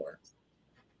wilderness somewhere.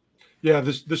 Yeah,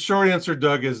 the short answer,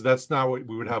 Doug, is that's not what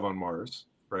we would have on Mars,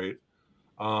 right?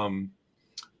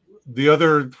 The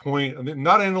other point, I mean,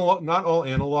 not all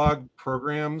analog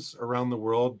programs around the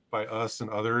world by us and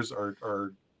others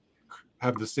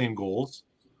have the same goals.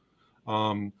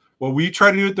 What we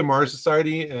try to do at the Mars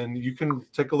Society, and you can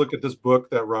take a look at this book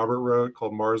that Robert wrote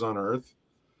called Mars on Earth,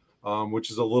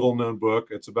 which is a little known book.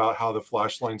 It's about how the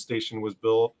Flashline Station was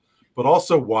built, but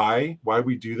also why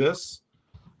we do this.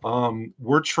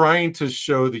 We're trying to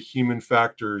show the human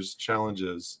factors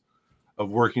challenges of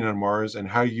working on Mars and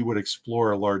how you would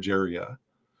explore a large area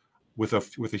with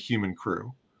a human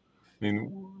crew. I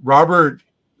mean, Robert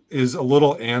is a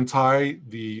little anti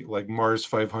the Mars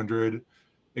 500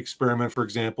 experiment, for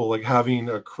example, like having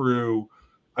a crew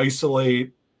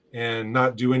isolate and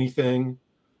not do anything.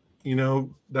 You know,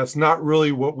 that's not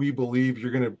really what we believe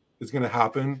is gonna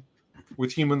happen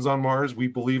with humans on Mars. We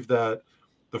believe that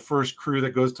the first crew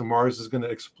that goes to Mars is going to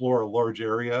explore a large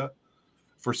area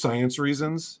for science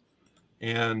reasons.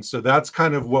 And so that's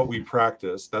kind of what we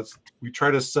practice. We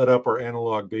try to set up our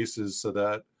analog bases so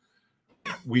that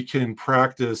we can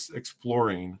practice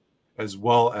exploring as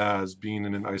well as being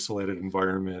in an isolated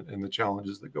environment and the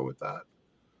challenges that go with that.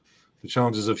 The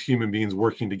challenges of human beings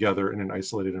working together in an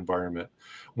isolated environment.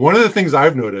 One of the things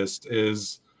I've noticed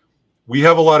is we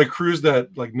have a lot of crews that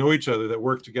know each other, that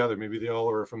work together. Maybe they all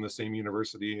are from the same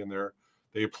university and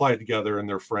they apply together and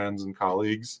they're friends and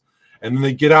colleagues. And then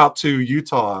they get out to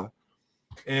Utah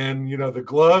and, the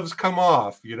gloves come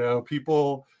off,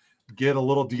 people get a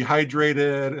little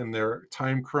dehydrated and they're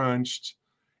time crunched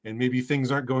and maybe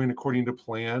things aren't going according to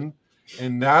plan.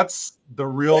 And that's the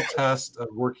real test of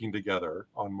working together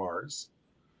on Mars.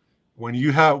 When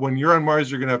you're on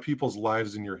Mars, you're going to have people's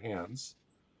lives in your hands.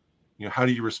 How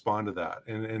do you respond to that?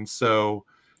 And so,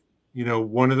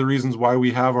 one of the reasons why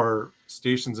we have our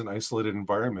stations in isolated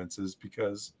environments is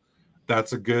because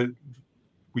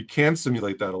we can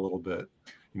simulate that a little bit.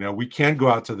 We can go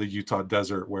out to the Utah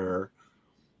desert where,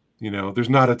 there's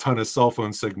not a ton of cell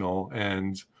phone signal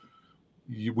and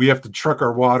we have to truck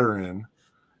our water in,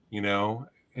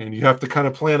 and you have to kind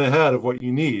of plan ahead of what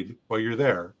you need while you're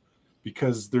there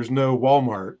because there's no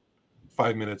Walmart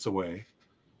 5 minutes away.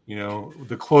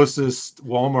 The closest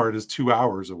Walmart is 2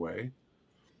 hours away.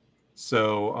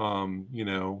 So,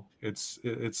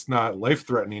 it's not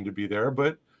life-threatening to be there,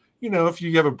 but, if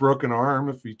you have a broken arm,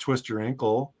 if you twist your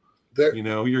ankle,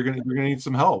 you're gonna need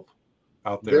some help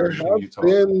out there. There have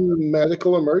been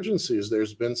medical emergencies.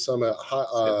 There's been some at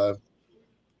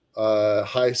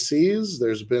high seas.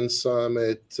 There's been some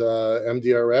at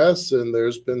MDRS, and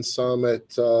there's been some at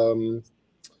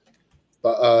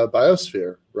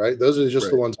biosphere, right? Those are just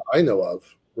the ones I know of,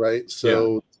 right?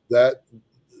 So that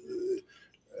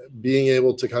being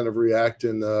able to kind of react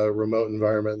in a remote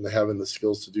environment and having the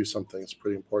skills to do something is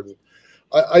pretty important.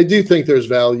 I do think there's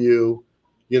value.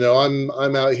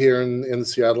 I'm out here in the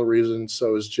Seattle region,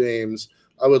 so is James.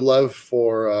 I would love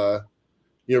for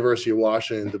University of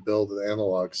Washington to build an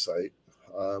analog site.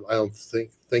 I don't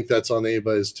think that's on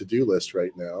anybody's to-do list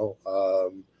right now.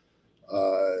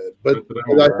 But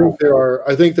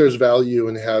I think there's value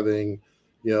in having,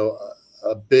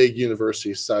 a big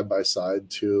university side by side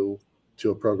to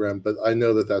a program. But I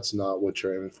know that that's not what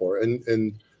you're aiming for.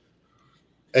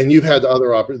 And you've had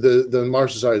the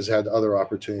Mars Society has had other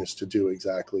opportunities to do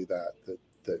exactly that.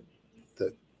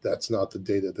 That's not the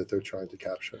data that they're trying to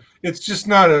capture. It's just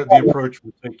not the approach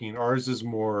we're taking. Ours is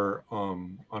more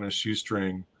on a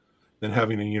shoestring than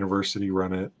having a university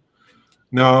run it.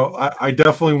 No, I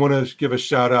definitely want to give a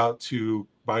shout out to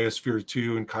Biosphere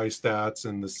 2 and Chi-Stats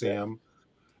and the SAM.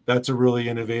 That's a really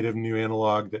innovative new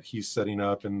analog that he's setting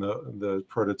up in the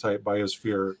prototype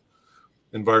Biosphere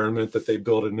environment that they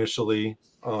built initially,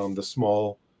 the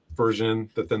small version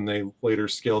that then they later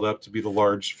scaled up to be the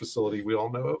large facility we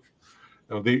all know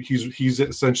of. He's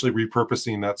essentially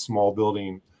repurposing that small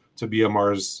building to be a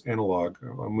Mars analog,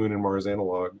 a Moon and Mars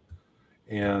analog,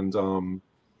 and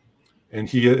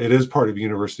it is part of the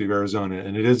University of Arizona,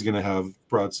 and it is going to have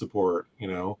broad support,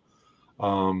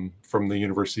 from the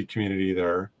university community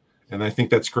there, and I think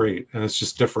that's great, and it's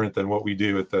just different than what we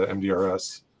do at the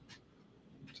MDRS.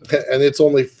 So. And it's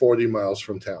only 40 miles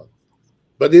from town,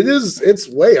 but it's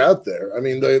way out there. I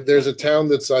mean, there's a town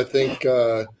that's I think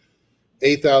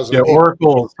 8,000 Yeah, people.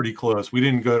 Oracle is pretty close. We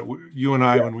didn't go. You and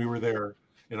I, Yeah. when we were there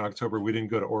in October, we didn't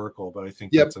go to Oracle, but I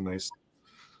think Yep. that's a nice,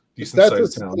 decent That's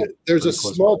sized town. there's a Pretty close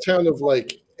by. small town of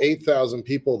like 8,000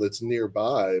 people that's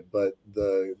nearby, but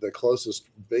the closest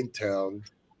big town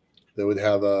that would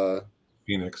have a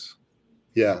Phoenix.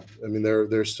 yeah, I mean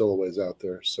they're still a ways out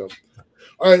there. So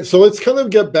all right, so let's kind of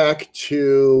get back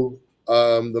to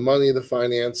the money, the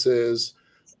finances.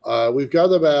 We've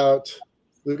got about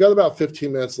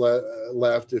 15 minutes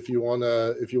left if you want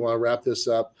to wrap this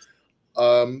up.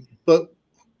 But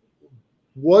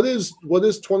what is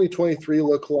 2023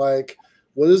 look like?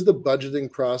 What is the budgeting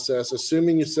process?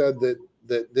 Assuming you said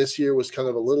that this year was kind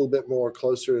of a little bit more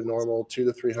closer to normal,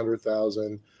 200,000 to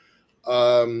 300,000.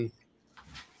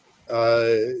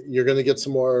 You're going to get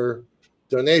some more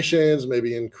donations,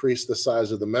 maybe increase the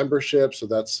size of the membership, so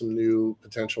that's some new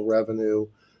potential revenue.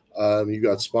 You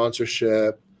got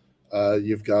sponsorship.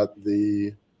 You've got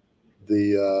the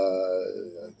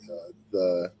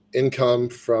income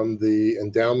from the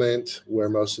endowment, where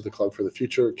most of the Club for the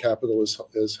Future capital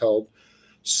is held.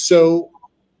 So,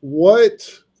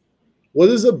 what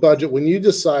is the budget when you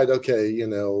decide? Okay,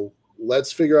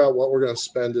 let's figure out what we're going to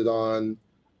spend it on.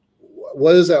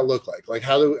 What does that look like? Like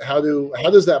how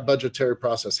does that budgetary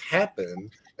process happen?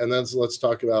 And then let's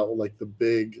talk about like the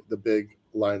big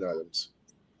line items.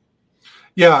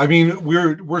 Yeah, I mean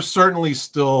we're certainly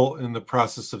still in the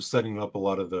process of setting up a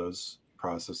lot of those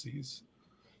processes.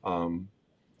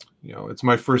 It's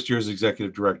my first year as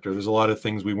executive director. There's a lot of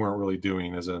things we weren't really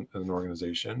doing as an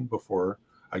organization before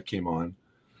I came on,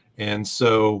 and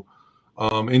so.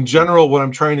 In general, what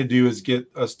I'm trying to do is get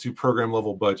us to program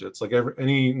level budgets. Like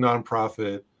any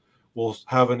nonprofit will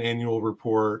have an annual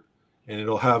report, and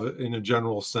it'll have, in a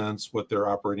general sense, what their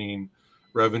operating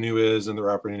revenue is and their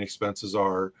operating expenses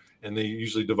are. And they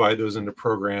usually divide those into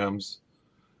programs.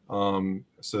 So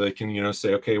they can,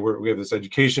 say, okay, we have this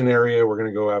education area. We're going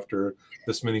to go after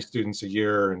this many students a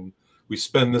year, and we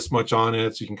spend this much on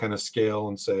it. So you can kind of scale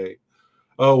and say,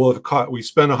 oh, well, if we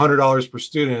spend $100 per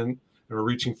student, and we're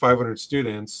reaching 500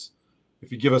 students,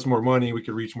 if you give us more money, we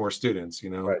could reach more students,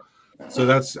 Right. So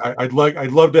that's, I'd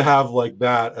love to have like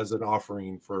that as an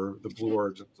offering for the Blue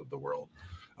Origins of the world,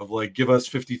 of like, give us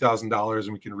 $50,000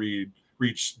 and we can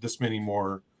reach this many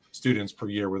more students per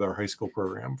year with our high school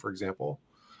program, for example.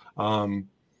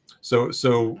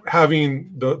 So having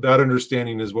that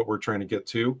understanding is what we're trying to get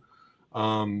to.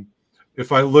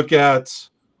 If I look at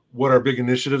what our big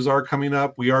initiatives are coming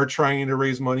up, we are trying to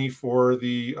raise money for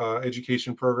the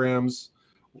education programs.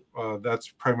 That's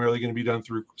primarily going to be done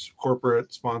through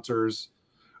corporate sponsors.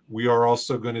 We are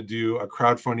also going to do a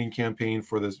crowdfunding campaign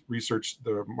for the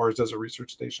Mars Desert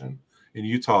Research Station in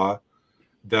Utah.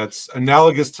 That's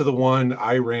analogous to the one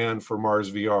I ran for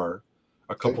Mars VR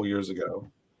a couple years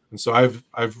ago. And so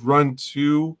I've run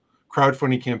 2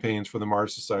 crowdfunding campaigns for the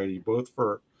Mars Society, both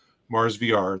for Mars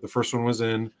VR. The first one was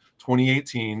in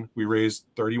 2018, we raised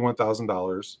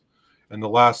 $31,000, and the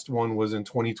last one was in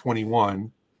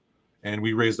 2021, and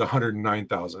we raised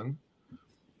 $109,000.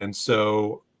 And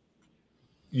so,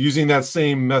 using that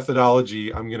same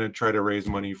methodology, I'm going to try to raise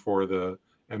money for the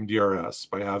MDRS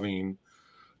by having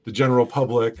the general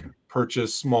public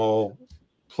purchase small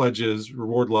pledges,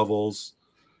 reward levels,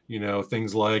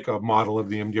 things like a model of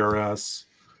the MDRS.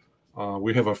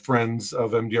 We have a Friends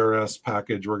of MDRS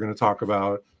package we're going to talk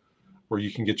about, where you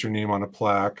can get your name on a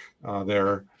plaque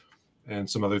there, and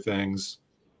some other things,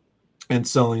 and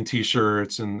selling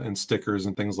T-shirts and stickers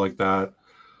and things like that.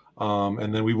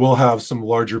 And then we will have some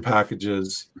larger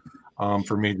packages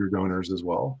for major donors as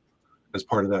well as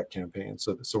part of that campaign.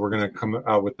 So we're going to come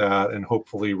out with that and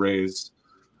hopefully raise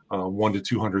 100,000 to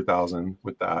 200,000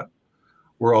 with that.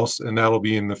 And that'll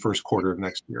be in the first quarter of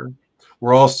next year.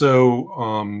 We're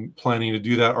also planning to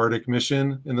do that Arctic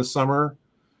mission in the summer.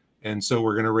 And so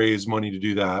we're going to raise money to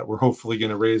do that. We're hopefully going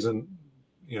to raise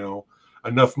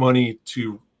enough money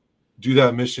to do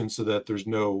that mission so that there's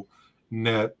no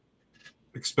net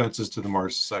expenses to the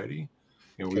Mars Society.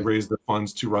 We raise the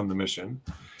funds to run the mission.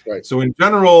 Right. So in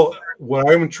general, what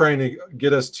I'm trying to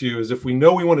get us to is, if we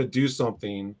know we want to do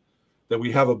something, that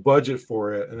we have a budget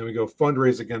for it, and then we go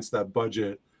fundraise against that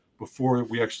budget before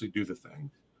we actually do the thing.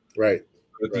 Right.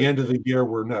 At the end of the year,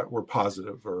 we're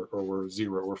positive, or we're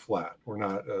zero, we're flat. We're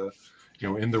not,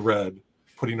 in the red,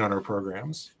 putting on our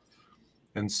programs.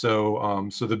 And so,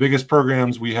 so the biggest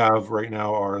programs we have right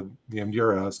now are the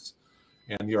MDRS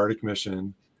and the Arctic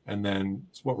mission, and then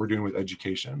what we're doing with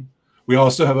education. We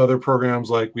also have other programs,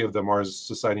 like we have the Mars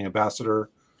Society Ambassador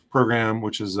program,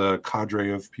 which is a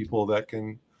cadre of people that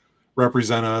can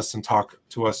represent us and talk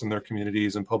to us in their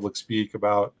communities and public speak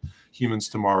about humans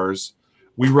to Mars.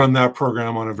 we run that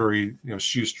program on a very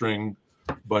shoestring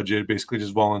budget, basically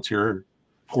just volunteer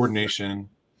coordination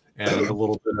and a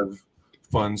little bit of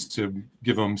funds to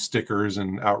give them stickers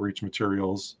and outreach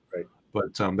materials. Right.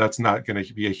 But that's not going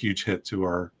to be a huge hit to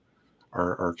our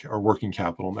working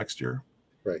capital next year.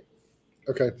 Right.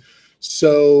 Okay.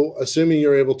 So assuming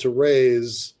you're able to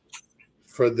raise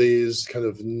for these kind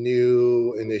of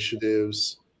new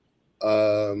initiatives,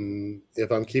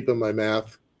 if I'm keeping my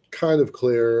math kind of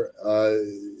clear,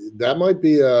 that might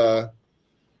be a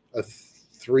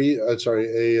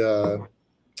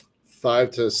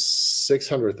 $500,000 to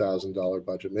 $600,000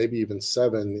 budget, maybe even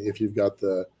 $7,000 if you've got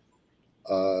the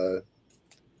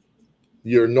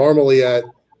you're normally at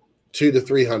 $200,000 to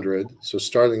 $300,000, so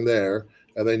starting there,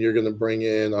 and then you're going to bring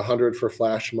in $100,000 for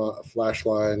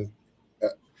Flashline,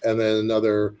 and then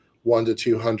another $100,000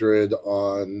 to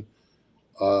 $200,000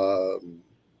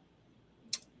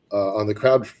 on the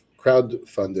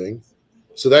crowdfunding.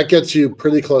 So that gets you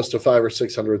pretty close to $500,000 or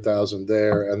 $600,000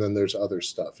 there, and then there's other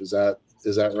stuff. Is that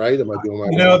right? Am I doing my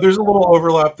No, there's a little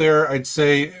overlap there. I'd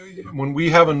say when we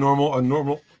have a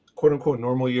normal quote unquote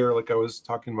normal year, like I was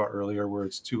talking about earlier, where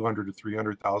it's $200,000 to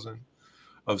 $300,000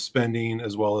 of spending,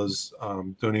 as well as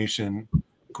donation,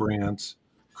 grants,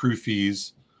 crew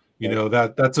fees.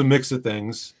 That's a mix of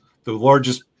things. The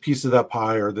largest piece of that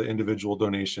pie are the individual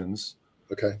donations.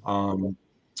 Okay.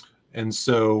 And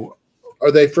so,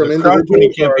 are they from the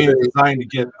crowdfunding campaign is designed to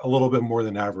get a little bit more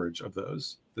than average of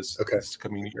those this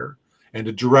coming year, and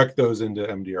to direct those into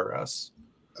MDRS.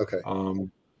 Okay.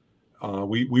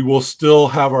 We will still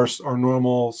have our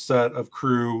normal set of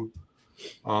crew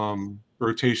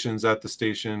rotations at the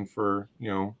station for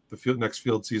the next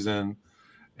field season,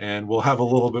 and we'll have a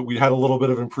little bit. We had a little bit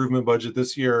of improvement budget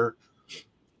this year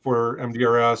for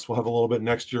MDRS. We'll have a little bit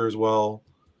next year as well,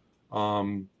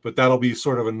 but that'll be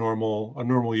sort of a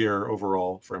normal year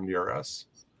overall for MDRS.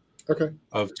 Okay.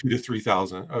 Of 2,000 to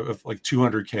 3,000, of like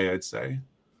 $200K, I'd say.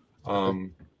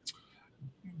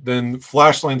 Then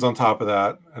Flashline's on top of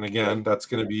that, and again, that's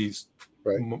going to be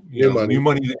new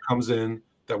money that comes in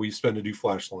that we spend to do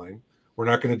Flashline. We're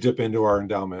not going to dip into our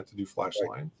endowment to do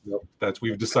Flashline. Right. Yep.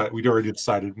 We'd already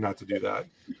decided not to do that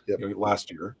last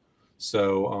year.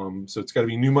 So it's got to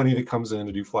be new money that comes in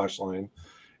to do Flashline,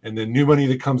 and then new money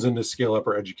that comes in to scale up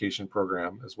our education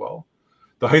program as well.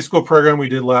 The high school program we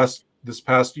did this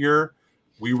past year,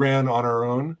 we ran on our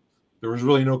own. There was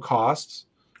really no costs.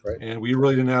 Right. And we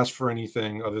really didn't ask for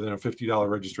anything other than a $50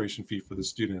 registration fee for the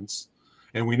students.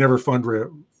 And we never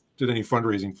did any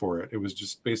fundraising for it. It was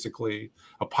just basically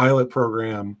a pilot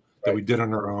program that we did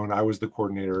on our own. I was the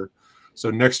coordinator.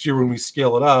 So next year when we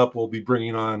scale it up, we'll be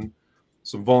bringing on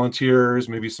some volunteers,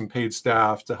 maybe some paid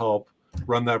staff to help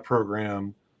run that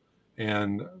program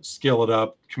and scale it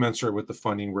up commensurate with the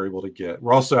funding we're able to get.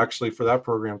 We're also actually, for that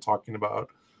program, talking about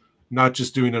not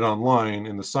just doing it online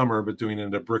in the summer, but doing it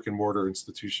at a brick and mortar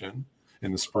institution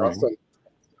in the spring, awesome.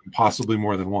 Possibly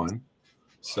more than one.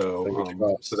 So,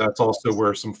 so that's also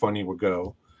where some funding would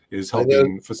go, is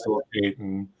helping facilitate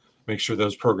and make sure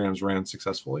those programs ran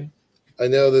successfully. I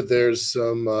know that there's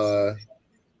some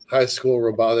high school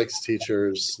robotics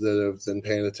teachers that have been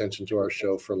paying attention to our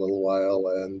show for a little while,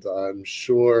 and I'm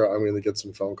sure I'm going to get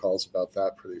some phone calls about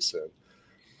that pretty soon.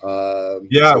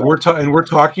 We're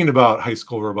talking about high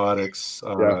school robotics,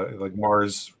 like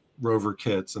Mars rover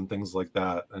kits and things like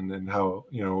that, and then how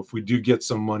if we do get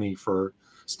some money for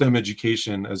STEM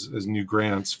education as new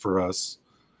grants for us,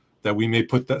 that we may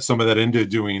put some of that into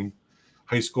doing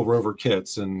high school rover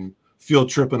kits and field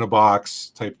trip in a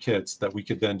box type kits that we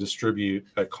could then distribute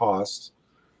at cost,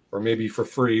 or maybe for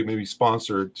free, maybe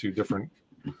sponsored to different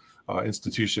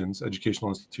educational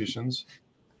institutions.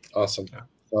 Awesome. Yeah.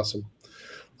 Awesome.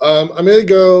 I'm going to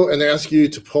go and ask you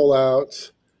to pull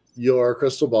out your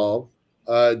crystal ball.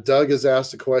 Doug has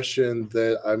asked a question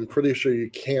that I'm pretty sure you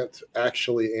can't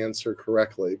actually answer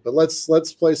correctly, but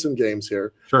let's play some games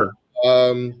here. Sure.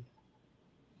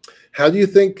 How do you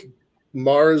think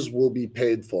Mars will be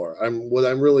paid for? What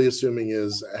I'm really assuming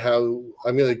is how.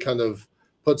 I'm going to kind of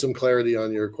put some clarity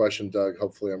on your question, Doug.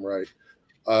 Hopefully I'm right.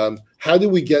 How do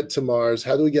we get to Mars?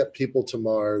 How do we get people to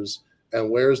Mars? And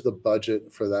where's the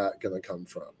budget for that going to come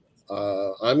from?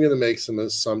 I'm going to make some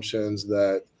assumptions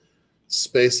that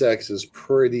SpaceX is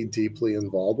pretty deeply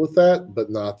involved with that, but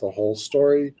not the whole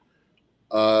story.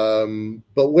 But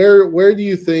where do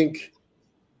you think,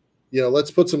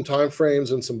 let's put some time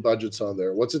frames and some budgets on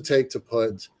there. What's it take to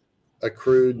put a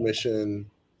crewed mission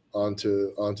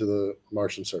onto the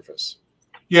Martian surface?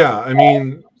 Yeah, I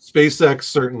mean, SpaceX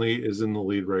certainly is in the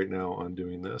lead right now on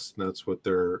doing this. And that's what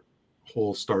their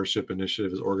whole Starship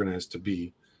initiative is organized to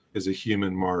be, is a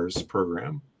human Mars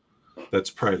program that's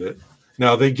private.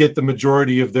 Now they get the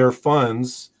majority of their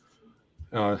funds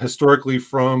historically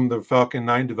from the Falcon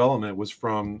 9 development was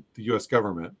from the U.S.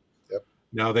 government. Yep.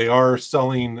 Now they are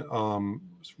selling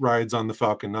rides on the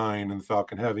Falcon 9 and the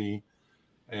Falcon Heavy,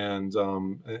 and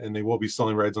they will be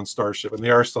selling rides on Starship, and they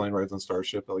are selling rides on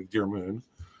Starship like Deer Moon.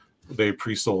 They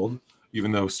pre-sold,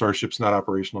 even though Starship's not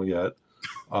operational yet.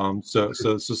 So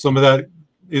some of that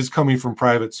is coming from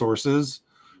private sources,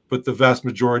 but the vast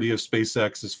majority of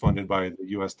SpaceX is funded by the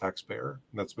U.S. taxpayer.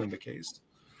 And that's been the case.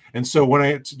 And so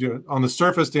when on the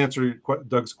surface, to answer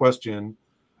Doug's question,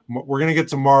 we're going to get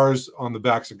to Mars on the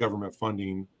backs of government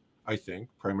funding, I think,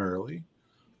 primarily.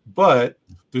 But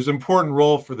there's an important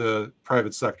role for the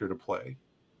private sector to play,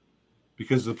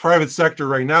 because the private sector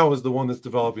right now is the one that's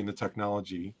developing the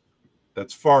technology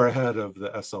that's far ahead of the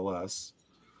SLS,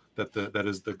 that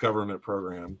is the government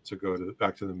program to go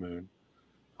back to the moon,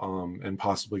 and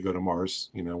possibly go to Mars.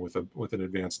 With an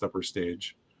advanced upper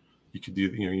stage, you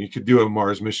could do a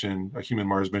Mars mission, a human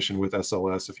Mars mission with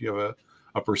SLS if you have a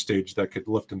upper stage that could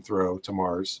lift and throw to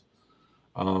Mars.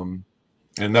 And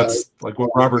that's like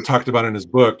what Robert talked about in his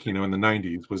book, in the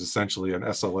 90s, was essentially an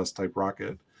SLS type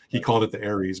rocket. He called it the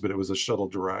Ares, but it was a shuttle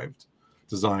derived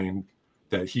design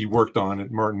that he worked on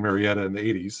at Martin Marietta in the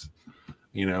 80s.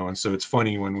 And so it's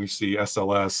funny when we see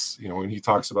SLS, when he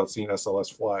talks about seeing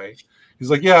SLS fly, he's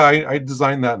like, yeah, I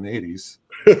designed that in the 80s.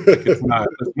 Like, there's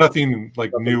nothing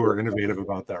like new or innovative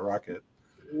about that rocket.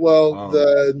 Well,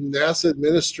 the NASA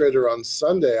administrator on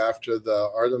Sunday after the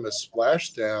Artemis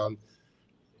splashdown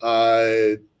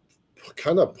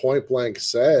kind of point blank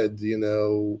said,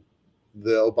 the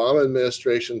Obama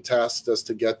administration tasked us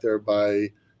to get there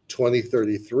by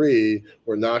 2033.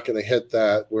 We're not going to hit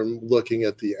that. We're looking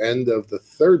at the end of the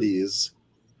 30s.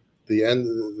 The end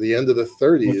of the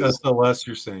 30s. With SLS,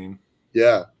 you're saying?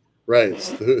 Yeah. Right.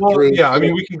 I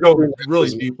mean, we can go really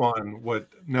deep on what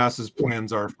NASA's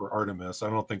plans are for Artemis. I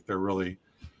don't think they're really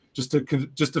just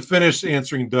to finish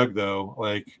answering Doug, though.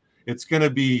 Like, it's going to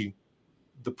be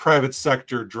the private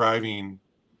sector driving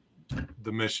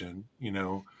the mission.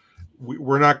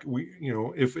 We're not.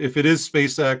 If it is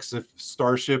SpaceX, if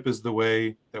Starship is the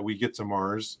way that we get to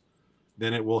Mars,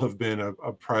 then it will have been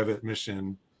a private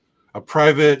mission, a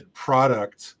private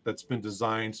product that's been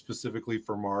designed specifically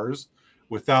for Mars,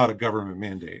 without a government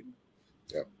mandate.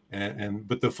 Yeah.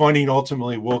 But the funding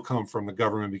ultimately will come from the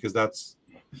government, because that's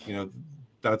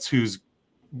that's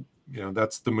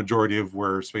the majority of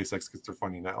where SpaceX gets their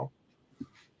funding now.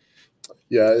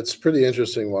 Yeah, it's pretty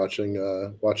interesting watching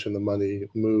the money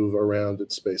move around at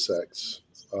SpaceX.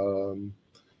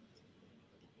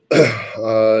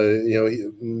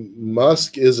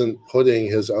 Musk isn't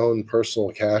putting his own personal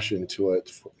cash into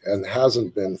it, and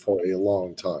hasn't been for a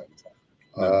long time.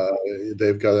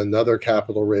 They've got another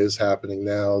capital raise happening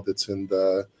now that's in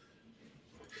the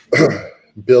 $1.5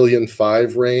 billion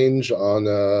range on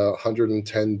a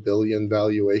 $110 billion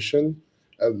valuation,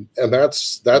 and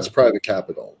that's private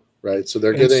capital, right? So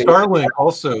they're getting Starlink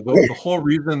also. The whole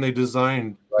reason they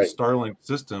designed the Starlink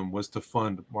system was to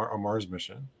fund a Mars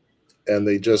mission, and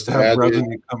they just to have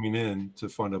revenue coming in to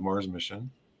fund a Mars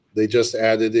mission. They just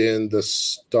added in the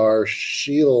Star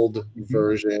Shield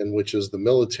version, which is the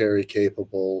military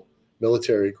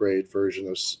grade version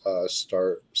of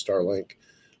Starlink.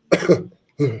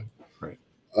 Right.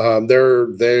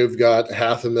 They've got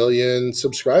 500,000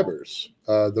 subscribers.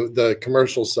 The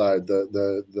commercial side,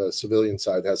 the civilian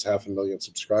side, has 500,000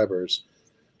 subscribers.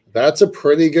 That's a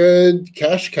pretty good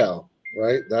cash cow,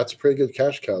 right? That's a pretty good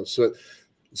cash cow. So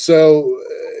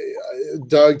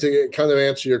Doug, to kind of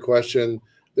answer your question,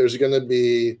 there's going to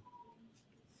be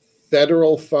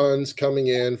federal funds coming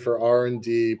in for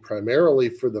R&D, primarily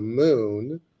for the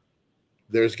moon.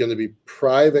 There's going to be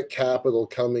private capital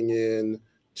coming in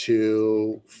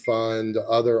to fund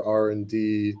other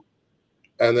R&D.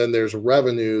 And then there's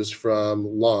revenues from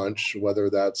launch, whether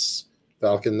that's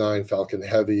Falcon 9, Falcon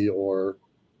Heavy, or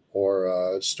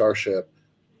Starship.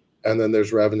 And then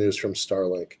there's revenues from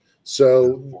Starlink.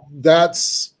 So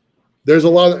there's a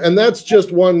lot, and that's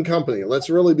just one company. Let's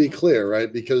really be clear,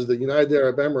 right? Because the United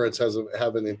Arab Emirates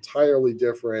have an entirely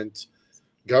different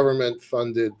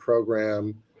government-funded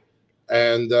program.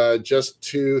 And just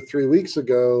 2-3 weeks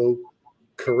ago,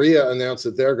 Korea announced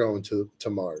that they're going to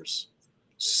Mars.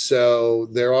 So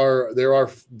there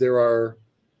are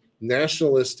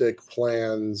nationalistic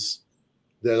plans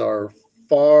that are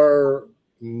far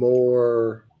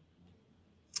more,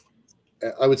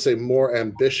 I would say, more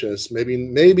ambitious,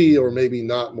 maybe or maybe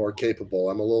not more capable.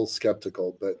 I'm a little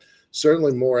skeptical, but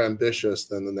certainly more ambitious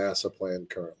than the NASA plan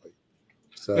currently.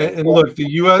 So, and look, the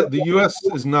U.S.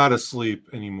 is not asleep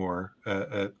anymore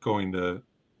at going to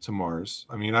Mars.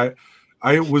 I mean,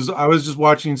 I was just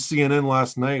watching CNN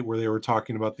last night where they were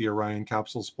talking about the Orion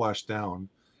capsule splash down,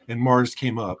 and Mars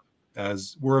came up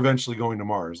as we're eventually going to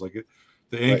Mars. Like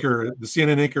the anchor, right. The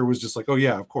CNN anchor was just like, "Oh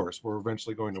yeah, of course, we're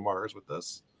eventually going to Mars with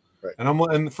this." Right.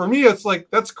 And for me, it's like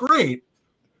that's great.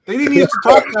 They didn't used to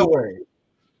talk that way.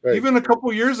 Right. Even a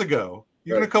couple years ago,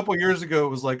 it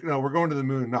was like, no, we're going to the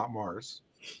moon, not Mars,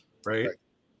 right?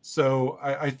 So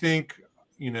I think,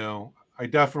 I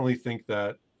definitely think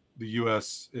that the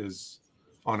U.S. is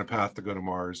on a path to go to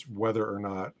Mars, whether or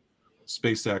not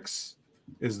SpaceX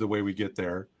is the way we get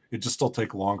there. It just still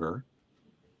take longer,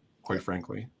 quite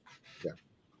frankly. Yeah.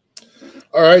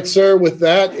 All right, sir. With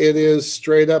that, it is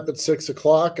straight up at 6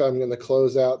 o'clock. I'm going to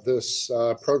close out this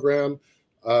program.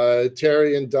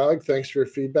 Terry and Doug, thanks for your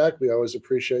feedback. We always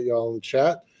appreciate y'all in the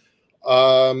chat.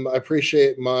 I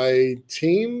appreciate my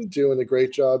team doing a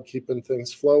great job keeping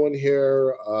things flowing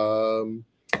here.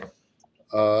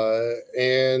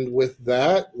 And with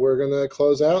that, we're going to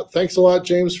close out. Thanks a lot,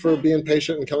 James, for being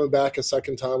patient and coming back a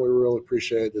second time. We really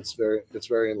appreciate it. It's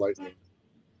very enlightening.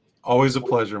 Always a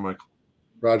pleasure, Michael.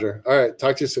 Roger. All right.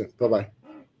 Talk to you soon. Bye-bye.